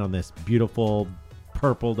grand on this beautiful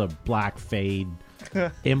purple to black fade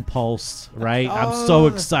Impulse, right? I'm so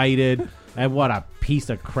excited. And what a piece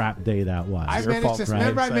of crap day that was. I Your managed fault, to right?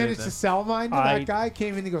 remember I Excited managed then. to sell mine to I- that guy.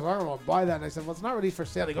 Came in, he goes, I don't want to buy that. And I said, well, it's not ready for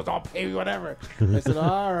sale. He goes, I'll pay you whatever. I said,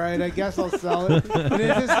 all right, I guess I'll sell it. And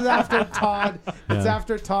this is after Todd. It's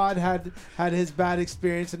after Todd had his bad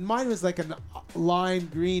experience, and mine was like a lime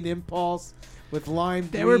green Impulse with lime.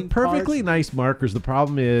 They were green perfectly parts. nice markers. The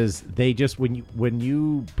problem is they just when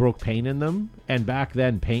you broke paint in them, and back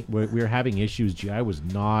then paint we were having issues. GI was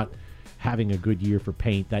not having a good year for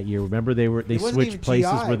paint that year. Remember they It wasn't switched even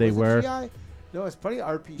places GI. where they Was it were. GI? No, it's probably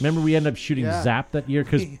RP. Remember we ended up shooting Yeah. Zap that year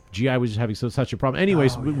because GI was just having such a problem.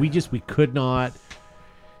 Anyways, we could not.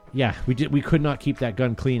 Yeah, we could not keep that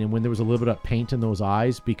gun clean, and when there was a little bit of paint in those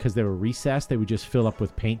eyes because they were recessed, they would just fill up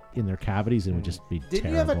with paint in their cavities and it would just be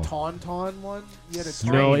Didn't terrible. you have a Tauntaun one? You had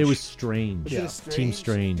a No, it Strange. was Strange. Was it a Team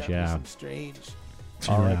Strange, Got me yeah. some Strange.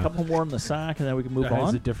 All right, Yeah. a couple more in the sack, and then we can move That has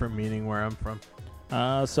on. a different meaning where I'm from.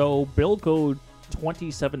 So build code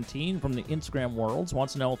 2017 from the Instagram worlds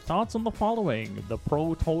wants to know thoughts on the following: the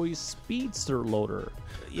Pro Toys Speedster loader.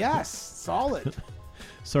 Yes, solid.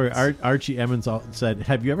 Sorry, Archie Emmons said,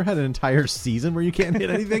 "Have you ever had an entire season where you can't hit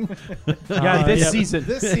anything?" Yeah, this yeah. season.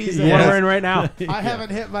 This season, What Yes. we're in right now. I haven't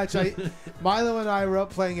hit much. Milo and I were out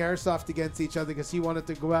playing airsoft against each other because he wanted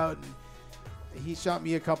to go out and he shot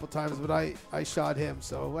me a couple times, but I shot him.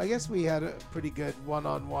 So I guess we had a pretty good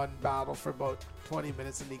one-on-one battle for about 20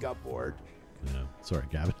 minutes, and he got bored. Yeah. Sorry,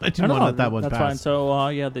 Gavin. I didn't want to let that one that's pass. fine. So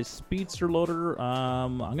yeah, the Speedster loader.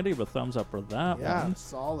 I'm gonna give a thumbs up for that Yeah, one.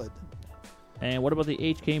 solid. And what about the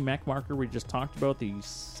HK mech marker we just talked about? The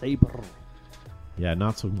Sabre. Yeah,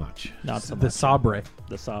 not so much. Not so The much. Sabre.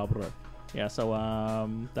 The Sabre. Yeah, so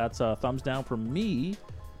that's a thumbs down from me.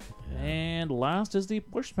 And last is the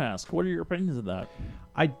push mask. What are your opinions of that?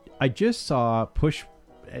 I just saw Push,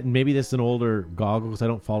 and maybe this is an older goggle because I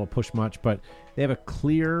don't follow Push much, but they have a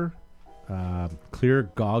clear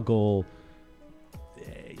goggle.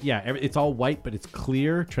 Yeah, it's all white, but it's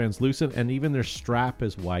clear, translucent, and even their strap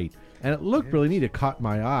is white. and it looked really neat. It caught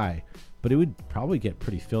my eye, but it would probably get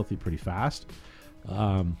pretty filthy pretty fast.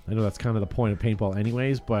 I know that's kind of the point of paintball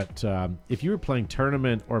anyways, but if you were playing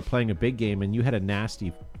tournament or playing a big game and you had a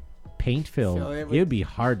nasty paint film, it would be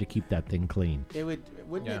hard to keep that thing clean.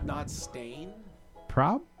 Wouldn't it not stain?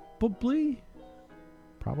 Probably.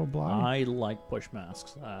 I like push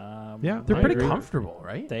masks. They're pretty comfortable,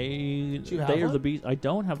 right? They are the bees. I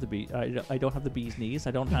don't have the bee. I don't have the bee's knees.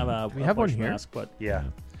 I don't have a. We have one push here. mask, but Yeah,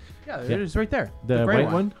 it's right there. The gray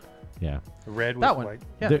white one? Yeah. Red with That one. white.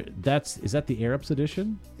 Yeah. Is that the Air Ups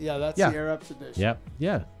edition? Yeah, that's the Air Ups edition. Yep.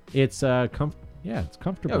 Yeah. It's it's comfortable. Yeah,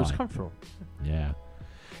 it was comfortable. Yeah.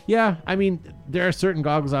 Yeah, I mean, there are certain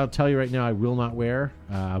goggles I'll tell you right now I will not wear.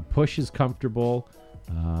 Push is comfortable.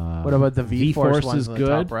 What about the V-Force ones is on the good.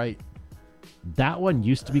 top right? That one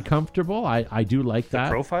used to be comfortable. I do like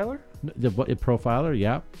that. Profiler? The Profiler,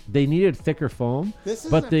 yeah. They needed thicker foam, This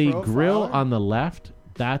but isn't the Profiler? grill on the left,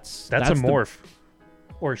 that's a the- morph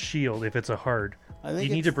or shield if it's a hard. I think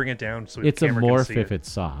You need to bring it down so It's the a camera can morph see if it.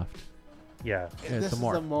 it's soft. Yeah. This is a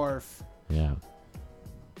morph. Yeah.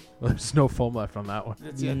 There's no foam left on that one.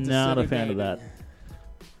 It's yet not a fan of that.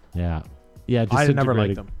 Yeah. Yeah, I never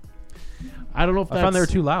liked disintegrated. them. I don't know if I found they were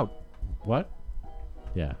that's- too loud. What?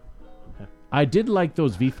 Yeah. I did like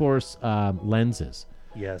those V-Force lenses.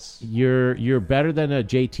 Yes. You're better than a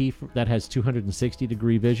JT that has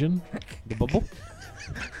 260-degree vision. The bubble?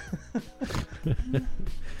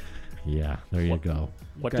 Yeah, there you go.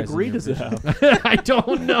 What Guys degree in does your it have? I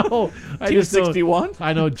don't know. I just know- 261?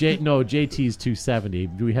 I know JT's 270.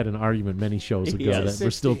 We had an argument many shows ago Yeah. that we're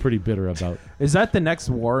still 60. pretty bitter about. Is that the next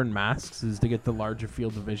war in masks? Is to get the larger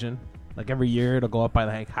field of vision? Like every year it'll go up by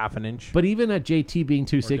like half an inch. But even at JT being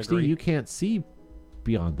 260, degree. you can't see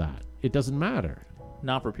beyond that. It doesn't matter.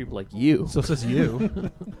 Not for people like you. So says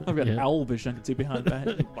you, I've got Yeah. owl vision. I can see behind by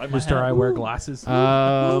my Mr. head. I wear glasses. Who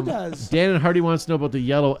does? Dan and Hardy wants to know about the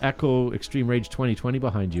yellow Echo Extreme Rage 2020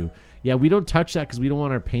 behind you. Yeah, we don't touch that because we don't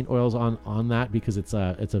want our paint oils on that because it's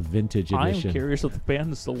a vintage I am edition. curious if the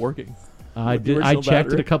band is still working. I With the did. I original checked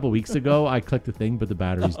battery. it a couple weeks ago. I clicked the thing, but the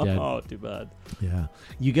battery's dead. Oh, too bad. Yeah,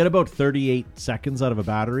 you get about 38 seconds out of a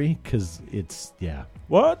battery because it's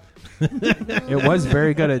What? It was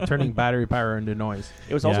very good at turning battery power into noise.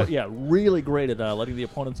 It was also really great at letting the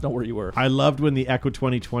opponents know where you were. I loved when the Echo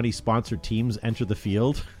 2020 sponsored teams enter the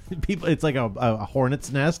field. People, it's like a hornet's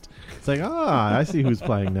nest. It's like, I see who's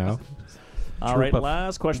playing now. All right, of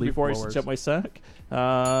last question leaf before I blowers. set my sack.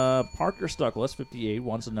 Parker Stuckless 58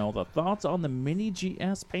 wants to know the thoughts on the Mini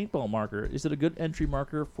GS paintball marker. Is it a good entry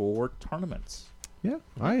marker for tournaments? Yeah,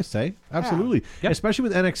 I say absolutely. Yeah. Especially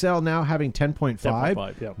with NXL now having 10.5,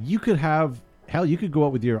 10.5, yeah. you could have you could go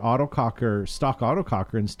out with your autococker, stock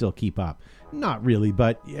autococker, and still keep up. Not really,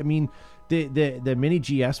 but I mean, the Mini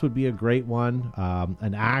GS would be a great one.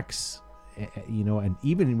 An Axe, and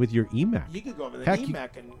even with your EMAC, You could go over the Heck,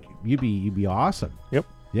 EMAC and you'd be awesome. Yep.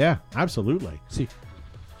 Yeah, absolutely. See,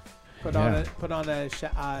 put on a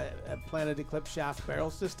Planet Eclipse shaft barrel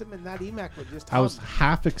system, and that EMAC would just. I was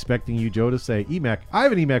half expecting you, Joe, to say EMAC. I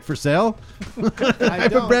have an EMAC for sale. I have a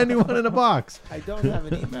don't. brand new one in a box. I don't have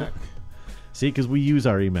an EMAC. See, because we use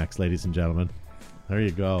our EMACs, ladies and gentlemen. There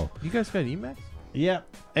you go. you guys got Emacs? Yeah.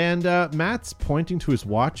 And Matt's pointing to his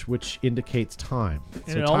watch, which indicates time.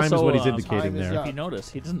 So And time is also, what he's time indicating is there. up. If you notice,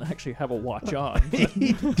 he doesn't actually have a watch on.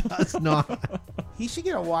 He does not. He should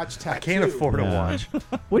get a watch tattoo. I can't afford a Yeah. watch.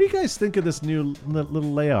 What do you guys think of this new little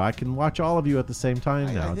layout? I can watch all of you at the same time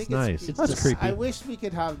I now. think It's nice. That's creepy. I wish we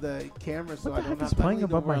could have the camera so What I the don't heck have is to playing know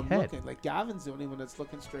above where my I'm head? looking. Like Gavin's the only one that's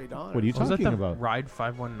looking straight on. What are you Was that talking the about? Ride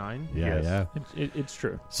 519? Yeah, Yes. yeah. It's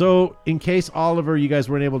true. So, in case Oliver, you guys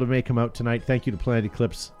weren't able to make him out tonight, thank you to Planet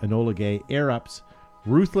Eclipse, Enola Gay, Air Ups,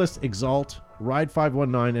 Ruthless, Exalt, Ride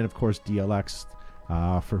 519, and of course DLX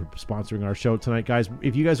for sponsoring our show tonight, guys.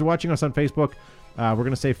 If you guys are watching us on Facebook, we're going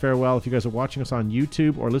to say farewell. If you guys are watching us on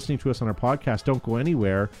YouTube or listening to us on our podcast, don't go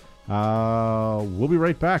anywhere. We'll be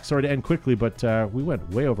right back. Sorry to end quickly, but we went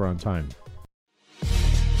way over on time.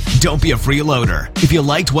 Don't be a freeloader. If you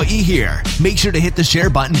liked what you hear, make sure to hit the share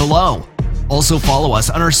button below. Also follow us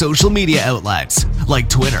on our social media outlets like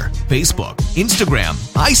Twitter, Facebook, Instagram,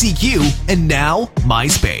 ICQ, and now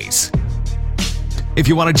MySpace. If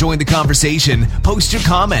you want to join the conversation, post your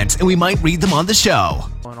comments and we might read them on the show.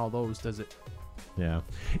 On all those, does it? Yeah.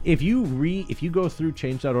 If you go through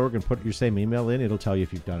change.org and put your same email in, it'll tell you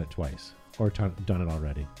if you've done it twice or done it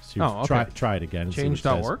already. So you okay. try it again. And see what it says.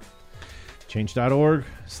 Change.org?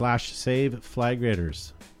 Change.org/save flag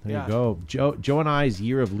raiders. There Yeah. you go. Joe and I's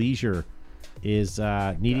year of leisure is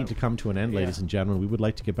needing to come to an end, ladies and gentlemen. We would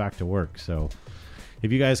like to get back to work. So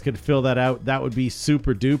if you guys could fill that out, that would be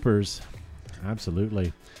super dupers.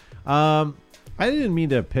 Absolutely. I didn't mean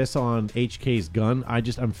to piss on HK's gun.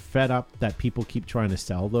 I'm fed up that people keep trying to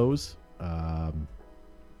sell those.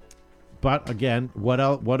 But again, what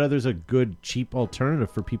other's a good cheap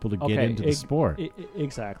alternative for people to get into the sport?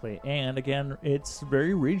 Exactly. And again, it's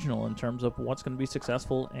very regional in terms of what's going to be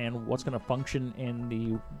successful and what's going to function in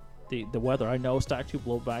the weather. I know Stack 2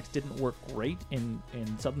 blowbacks didn't work great in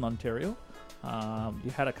southern Ontario.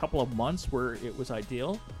 You had a couple of months where it was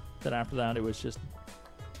ideal. Then after that, it was just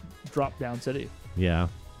drop down city. Yeah.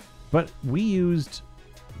 But we used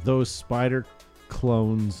those Spider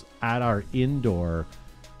clones at our indoor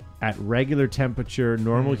at regular temperature,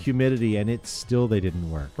 normal humidity, and they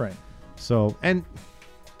didn't work. Right. So, and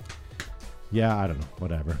yeah, I don't know,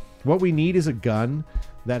 whatever. What we need is a gun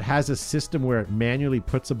that has a system where it manually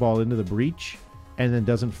puts a ball into the breech and then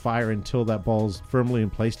doesn't fire until that ball's firmly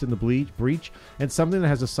placed in the breech, and something that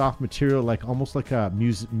has a soft material, like almost like a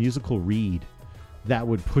musical reed, that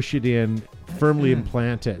would push it in, firmly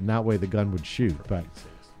implant it, and that way the gun would shoot. But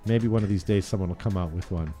maybe one of these days someone will come out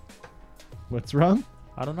with one. What's wrong?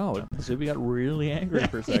 I don't know. Zuby got really angry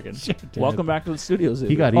for a second. Welcome back to the studio, Zuby.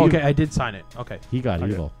 He got evil. Okay, I did sign it. Okay. He got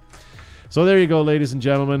evil. So there you go, ladies and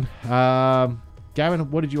gentlemen.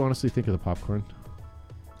 Gavin, what did you honestly think of the popcorn?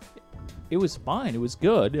 It was fine. It was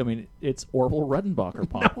good. I mean, it's Orville Redenbacher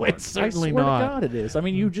popcorn. No, it's certainly I swear not. to God, it is. I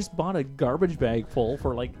mean, you just bought a garbage bag full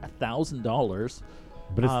for like $1,000.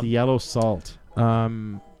 But it's the yellow salt. Okay.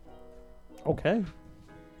 Can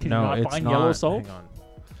you not find yellow salt? Hang on.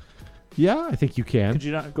 Yeah, I think you can. Could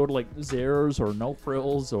you not go to like Zares or No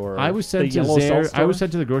Frills or I was sent to Zares. I was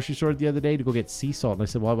sent to the grocery store the other day to go get sea salt, and I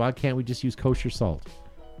said, "Well, why can't we just use kosher salt?"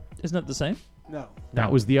 Isn't it the same? No.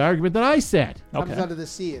 That was the argument that I said. Comes out of the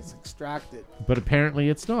sea. It's extracted. But apparently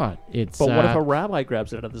it's not. It's. But what if a rabbi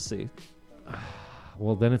grabs it out of the sea?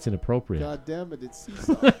 Well, then it's inappropriate. God damn it! It's sea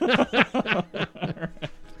salt.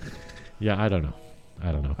 Yeah, I don't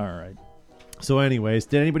know. All right. So, anyways,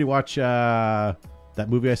 did anybody watch that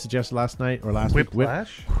movie I suggested last night or last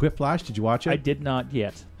Whiplash? week? Whiplash? Did you watch it? I did not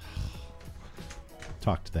yet.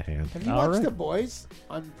 Talk to the hand. Have you watched The Boys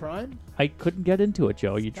on Prime? I couldn't get into it,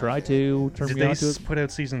 Joe. You tried to turn me on to it. Did they put out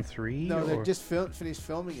season 3? No, they just finished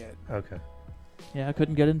filming it. Okay. Yeah, I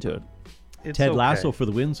couldn't get into it. It's Ted okay. Lasso for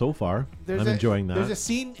the win so far. I'm enjoying that. There's a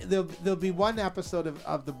scene. There'll be one episode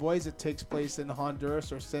of The Boys that takes place in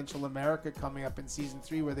Honduras or Central America coming up in season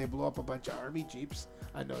 3 where they blow up a bunch of army jeeps.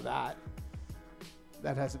 I know that.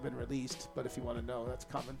 That hasn't been released, but if you want to know, that's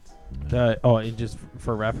coming. And just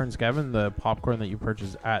for reference, Gavin, the popcorn that you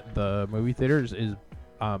purchase at the movie theaters is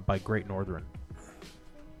by Great Northern.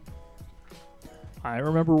 I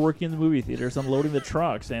remember working in the movie theaters, unloading the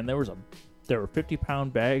trucks, and there were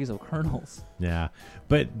 50-pound bags of kernels. Yeah,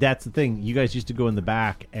 but that's the thing. You guys used to go in the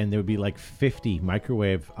back, and there would be like 50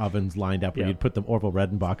 microwave ovens lined up, where you'd put the Orville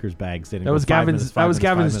Redenbacher's bags in. That was Gavin's. That was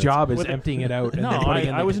Gavin's job, is emptying it out. And No, then putting it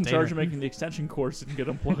in I the was in container. charge of making the extension cords didn't get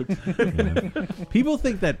unplugged. Yeah. People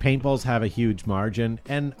think that paintballs have a huge margin,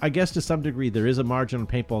 and I guess to some degree there is a margin on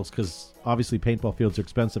paintballs because obviously paintball fields are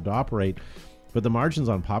expensive to operate, but the margins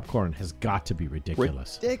on popcorn has got to be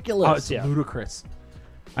ridiculous. Ridiculous. Oh, it's ludicrous.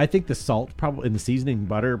 I think the salt probably in the seasoning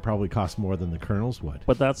butter probably costs more than the kernels would.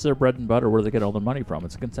 But that's their bread and butter, where they get all their money from.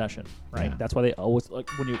 It's a concession, right? Yeah. That's why they always like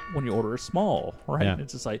when you order a small, right? Yeah.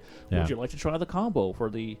 It's just like, Yeah. would you like to try the combo for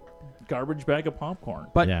the garbage bag of popcorn?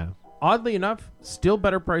 But Yeah. oddly enough, still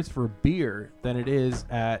better price for beer than it is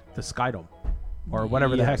at the Skydome or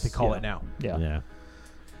whatever the heck they call it now. Yeah.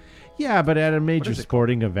 Yeah, but at a major is it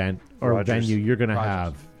sporting event or Rogers. venue, you're going to Rogers.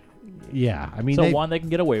 have. Yeah, I mean, So one, they can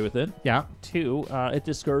get away with it. Yeah, 2, it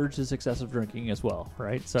discourages excessive drinking as well,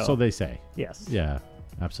 right? so they say. Yes. Yeah,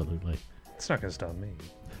 absolutely. It's not going to stop me.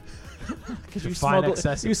 Because you Define smuggle,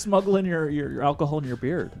 excessive. you smuggle in your alcohol in your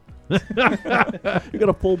beard. You got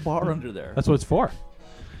a full bar under there. That's what it's for.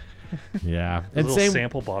 Yeah, And little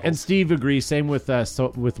sample bottles. And Steve agrees. Same with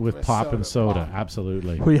with pop and soda. Pop.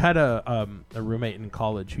 Absolutely. We had a roommate in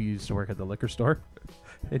college who used to work at the liquor store,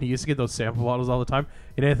 and he used to get those sample bottles all the time.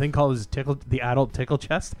 He had a thing called the adult tickle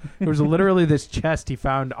chest. It was literally this chest he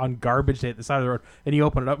found on garbage day at the side of the road, and he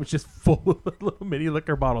opened it up. It was just full of little mini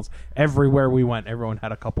liquor bottles. Everywhere we went, everyone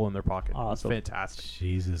had a couple in their pocket. Awesome. It was fantastic.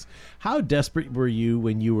 Jesus, how desperate were you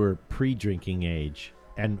when you were pre-drinking age?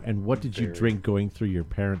 And what did you drink going through your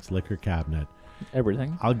parents' liquor cabinet?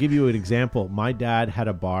 Everything. I'll give you an example. My dad had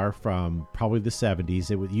a bar from probably the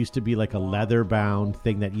 70s. It used to be like a leather-bound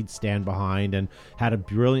thing that you'd stand behind and had a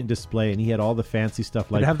brilliant display, and he had all the fancy stuff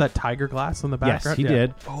Did like... it have that tiger glass on the Yes, background? he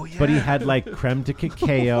did. Oh, yeah. But he had like creme de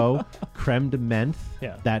cacao, creme de menthe,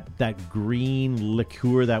 Yeah. that green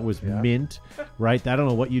liqueur that was mint, right? I don't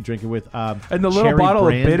know what you drink it with. And the little cherry bottle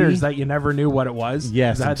brandy. of bitters that you never knew what it was.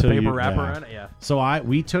 Yes, that had the until paper you- wrapper yeah. on it. Yeah. So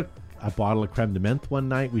we took a bottle of creme de menthe one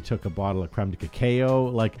night. We took a bottle of creme de cacao,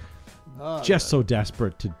 like just so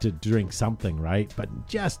desperate to drink something, right? But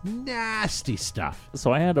just nasty stuff.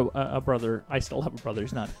 So I had a brother. I still have a brother.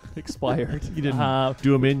 He's not expired. You didn't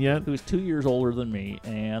do him in yet? Who's 2 years older than me,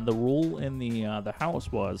 and the rule in the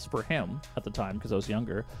house was for him at the time, because I was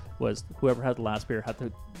younger, was whoever had the last beer had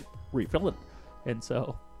to refill it, and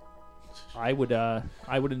so I would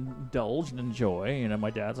indulge and enjoy. And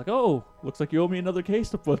my dad's like, "Oh, looks like you owe me another case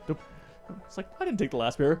to put." It's like, I didn't take the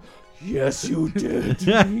last beer. Yes, you did.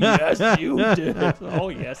 Yes, you did. Oh,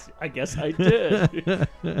 yes, I guess I did.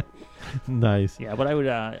 Nice. Yeah, but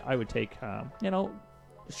I would take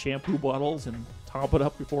shampoo bottles and top it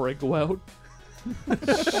up before I go out.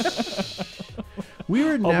 We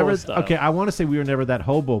were never Almost, okay. I want to say we were never that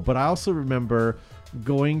hobo, but I also remember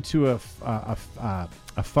going to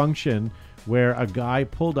a function where a guy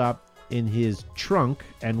pulled up in his trunk,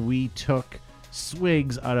 and we took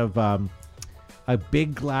swigs out of a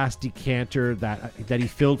big glass decanter that he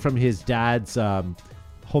filled from his dad's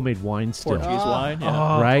homemade wine still. Portuguese wine,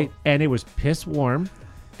 yeah. Right? And it was piss warm,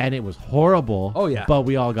 and it was horrible. Oh, yeah. But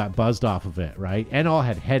we all got buzzed off of it, right? And all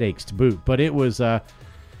had headaches to boot. But it was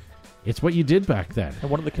it's what you did back then. And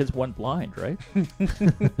one of the kids went blind, right?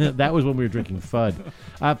 That was when we were drinking FUD.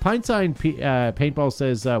 Pinesign Paintball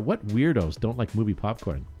says, what weirdos don't like movie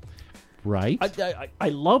popcorn? Right? I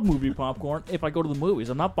love movie popcorn if I go to the movies.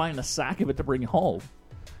 I'm not buying a sack of it to bring home.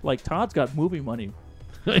 Like, Todd's got movie money.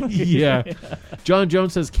 Yeah. John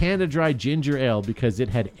Jones says Canada Dry Ginger Ale because it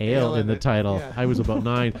had ale in the title. Yeah. I was about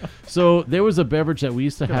 9. So there was a beverage that we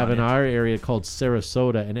used to have on in you. our area called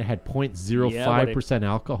Sarasota, and it had 0.05%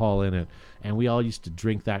 alcohol in it. And we all used to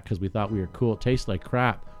drink that because we thought we were cool. It tasted like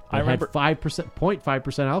crap. I It had remember-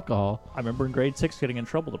 0.5% alcohol. I remember in grade 6 getting in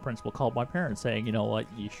trouble. The principal called my parents saying, you know what,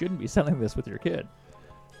 you shouldn't be selling this with your kid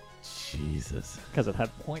Jesus. because it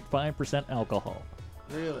had 0.5% alcohol.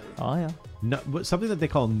 Really? Oh, yeah. No, but something that they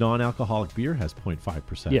call non-alcoholic beer has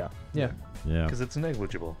 0.5%. Yeah. Yeah. Yeah. Because it's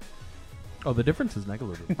negligible. Oh, the difference is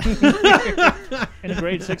negligible. And in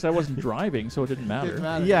grade 6, I wasn't driving, so it didn't matter. Didn't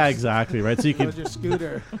matter. Yeah, exactly, right? So you Rode could... your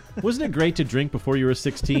scooter. Wasn't it great to drink before you were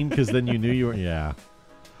 16? Because then you knew you were... Yeah.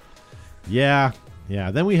 Yeah.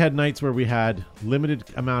 Yeah. Then we had nights where we had limited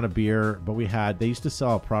amount of beer, but they used to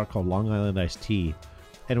sell a product called Long Island Iced Tea.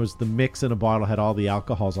 And it was the mix in a bottle, had all the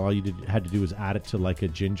alcohols. All you had to do was add it to like a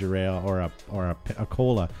ginger ale or a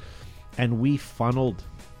cola. And we funneled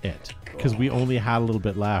it because we only had a little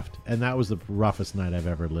bit left. And that was the roughest night I've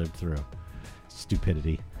ever lived through.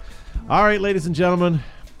 Stupidity. All right, ladies and gentlemen.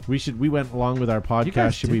 We went along with our podcast. You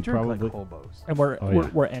guys Should did we drink probably... like hobos. And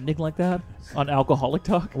we're ending like that on alcoholic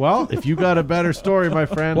talk? Well, if you got a better story, my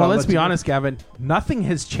friend. Well, I'll let's let be you- honest, Gavin. Nothing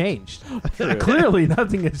has changed. Clearly,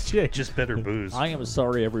 nothing has changed. Just better booze. I am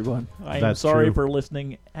sorry, everyone. I am That's sorry true. for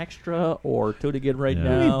listening extra or tuning in right Yeah. What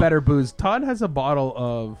do you now. mean better booze? Todd has a bottle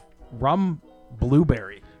of rum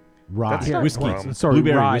blueberry. Rye That's not whiskey. rum. Sorry,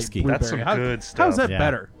 Blueberry rye whiskey. blueberry. That's some How- good How's stuff. that Yeah.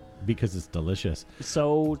 better? Because it's delicious.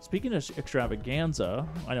 So, speaking of extravaganza,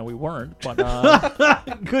 I know we weren't, but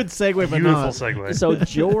Good segue, but Beautiful not. segue. so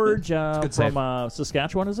George good save. from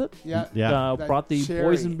Saskatchewan, is it? Yeah. Yeah. That Brought the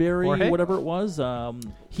cherry. boysenberry, Jorge? whatever it was.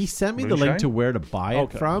 He sent me the Moonshine? link to where to buy it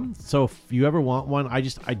Okay. from. So if you ever want one, I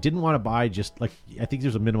didn't want to buy just like I think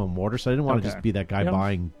there's a minimum order, so I didn't want to Okay. just be that guy Yeah.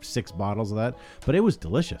 buying 6 bottles of that. But it was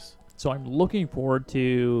delicious. So I'm looking forward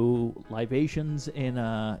to libations in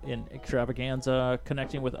extravaganza,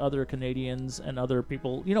 connecting with other Canadians and other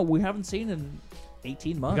people. You know, we haven't seen in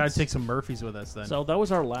 18 months. We got to take some Murphys with us then. So that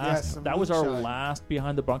was our last. Yes, some that was our moonshine. last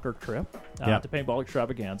behind the bunker trip Yeah. to paintball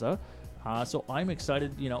extravaganza. So I'm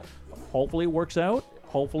excited. You know, hopefully it works out.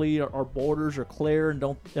 Hopefully our borders are clear and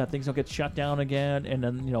things don't get shut down again. And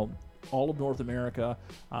then all of North America.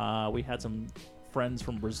 We had some friends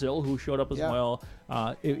from Brazil who showed up as Yeah. well.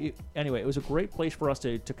 Anyway, it was a great place for us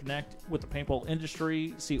to connect with the paintball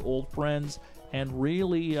industry, see old friends, and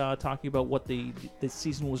really talking about what the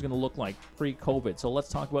season was going to look like pre-COVID. So let's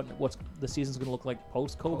talk about what the season's going to look like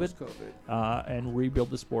post-COVID, and rebuild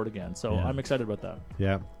the sport again. So Yeah. I'm excited about that.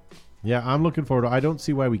 Yeah. Yeah, I'm looking forward to I don't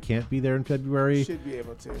see why we can't be there in February. Should be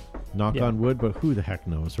able to. Knock Yeah. on wood, but who the heck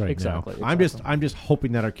knows right Exactly, now. exactly. I'm just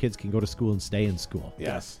hoping that our kids can go to school and stay in school.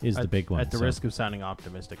 Yes. Is the big one. At the so. risk of sounding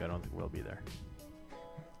optimistic, I don't think we'll be there.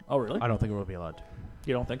 Oh, really? I don't think we'll be allowed to.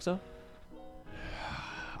 You don't think so?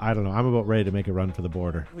 I don't know. I'm about ready to make a run for the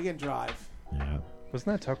border. We can drive. Yeah. Wasn't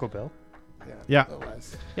that Taco Bell? Yeah. It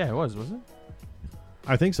was. Yeah, it was, wasn't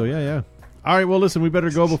I think so. Yeah. All right. Well, listen, we better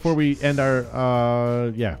go before we end our.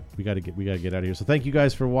 We gotta get out of here. So thank you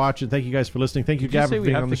guys for watching. Thank you guys for listening. Thank you, Did you Gavin, say for we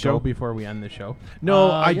being have on to the show. go before we end the show? No,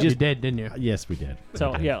 I You just did, didn't you? Yes, we did.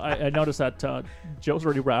 So yeah, I noticed that Joe's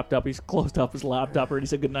already wrapped up. He's closed up his laptop. Already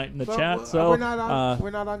said goodnight in the But chat. So we're not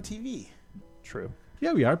on TV. True.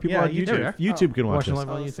 Yeah, we are. People Yeah, on YouTube. YouTube. YouTube can watch Watching us. live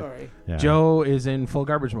on Oh, YouTube. sorry. Yeah. Joe is in full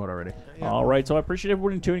garbage mode already. All right, so I appreciate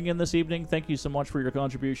everybody tuning in this evening. Thank you so much for your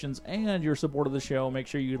contributions and your support of the show. Make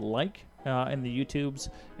sure you like in the YouTubes,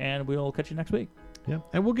 and we'll catch you next week. Yeah,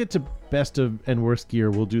 and we'll get to best of and worst gear.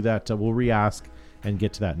 We'll do that. We'll re-ask and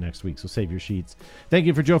get to that next week. So save your sheets. Thank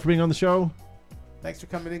you for Joe for being on the show. Thanks for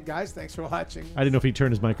coming in, guys. Thanks for watching. I didn't know if he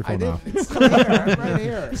turned his I microphone did. off. It's right here. I'm right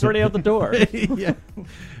here. He's already out the door. Yeah.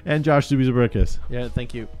 And Josh Zubizabrickus. Yeah,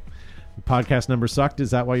 thank you. Podcast number sucked.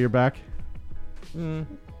 Is that why you're back?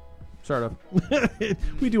 Sort of.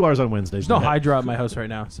 We do ours on Wednesdays. There's no Hydra at my house right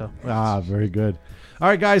now, so. Very good. All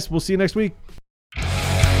right, guys. We'll see you next week.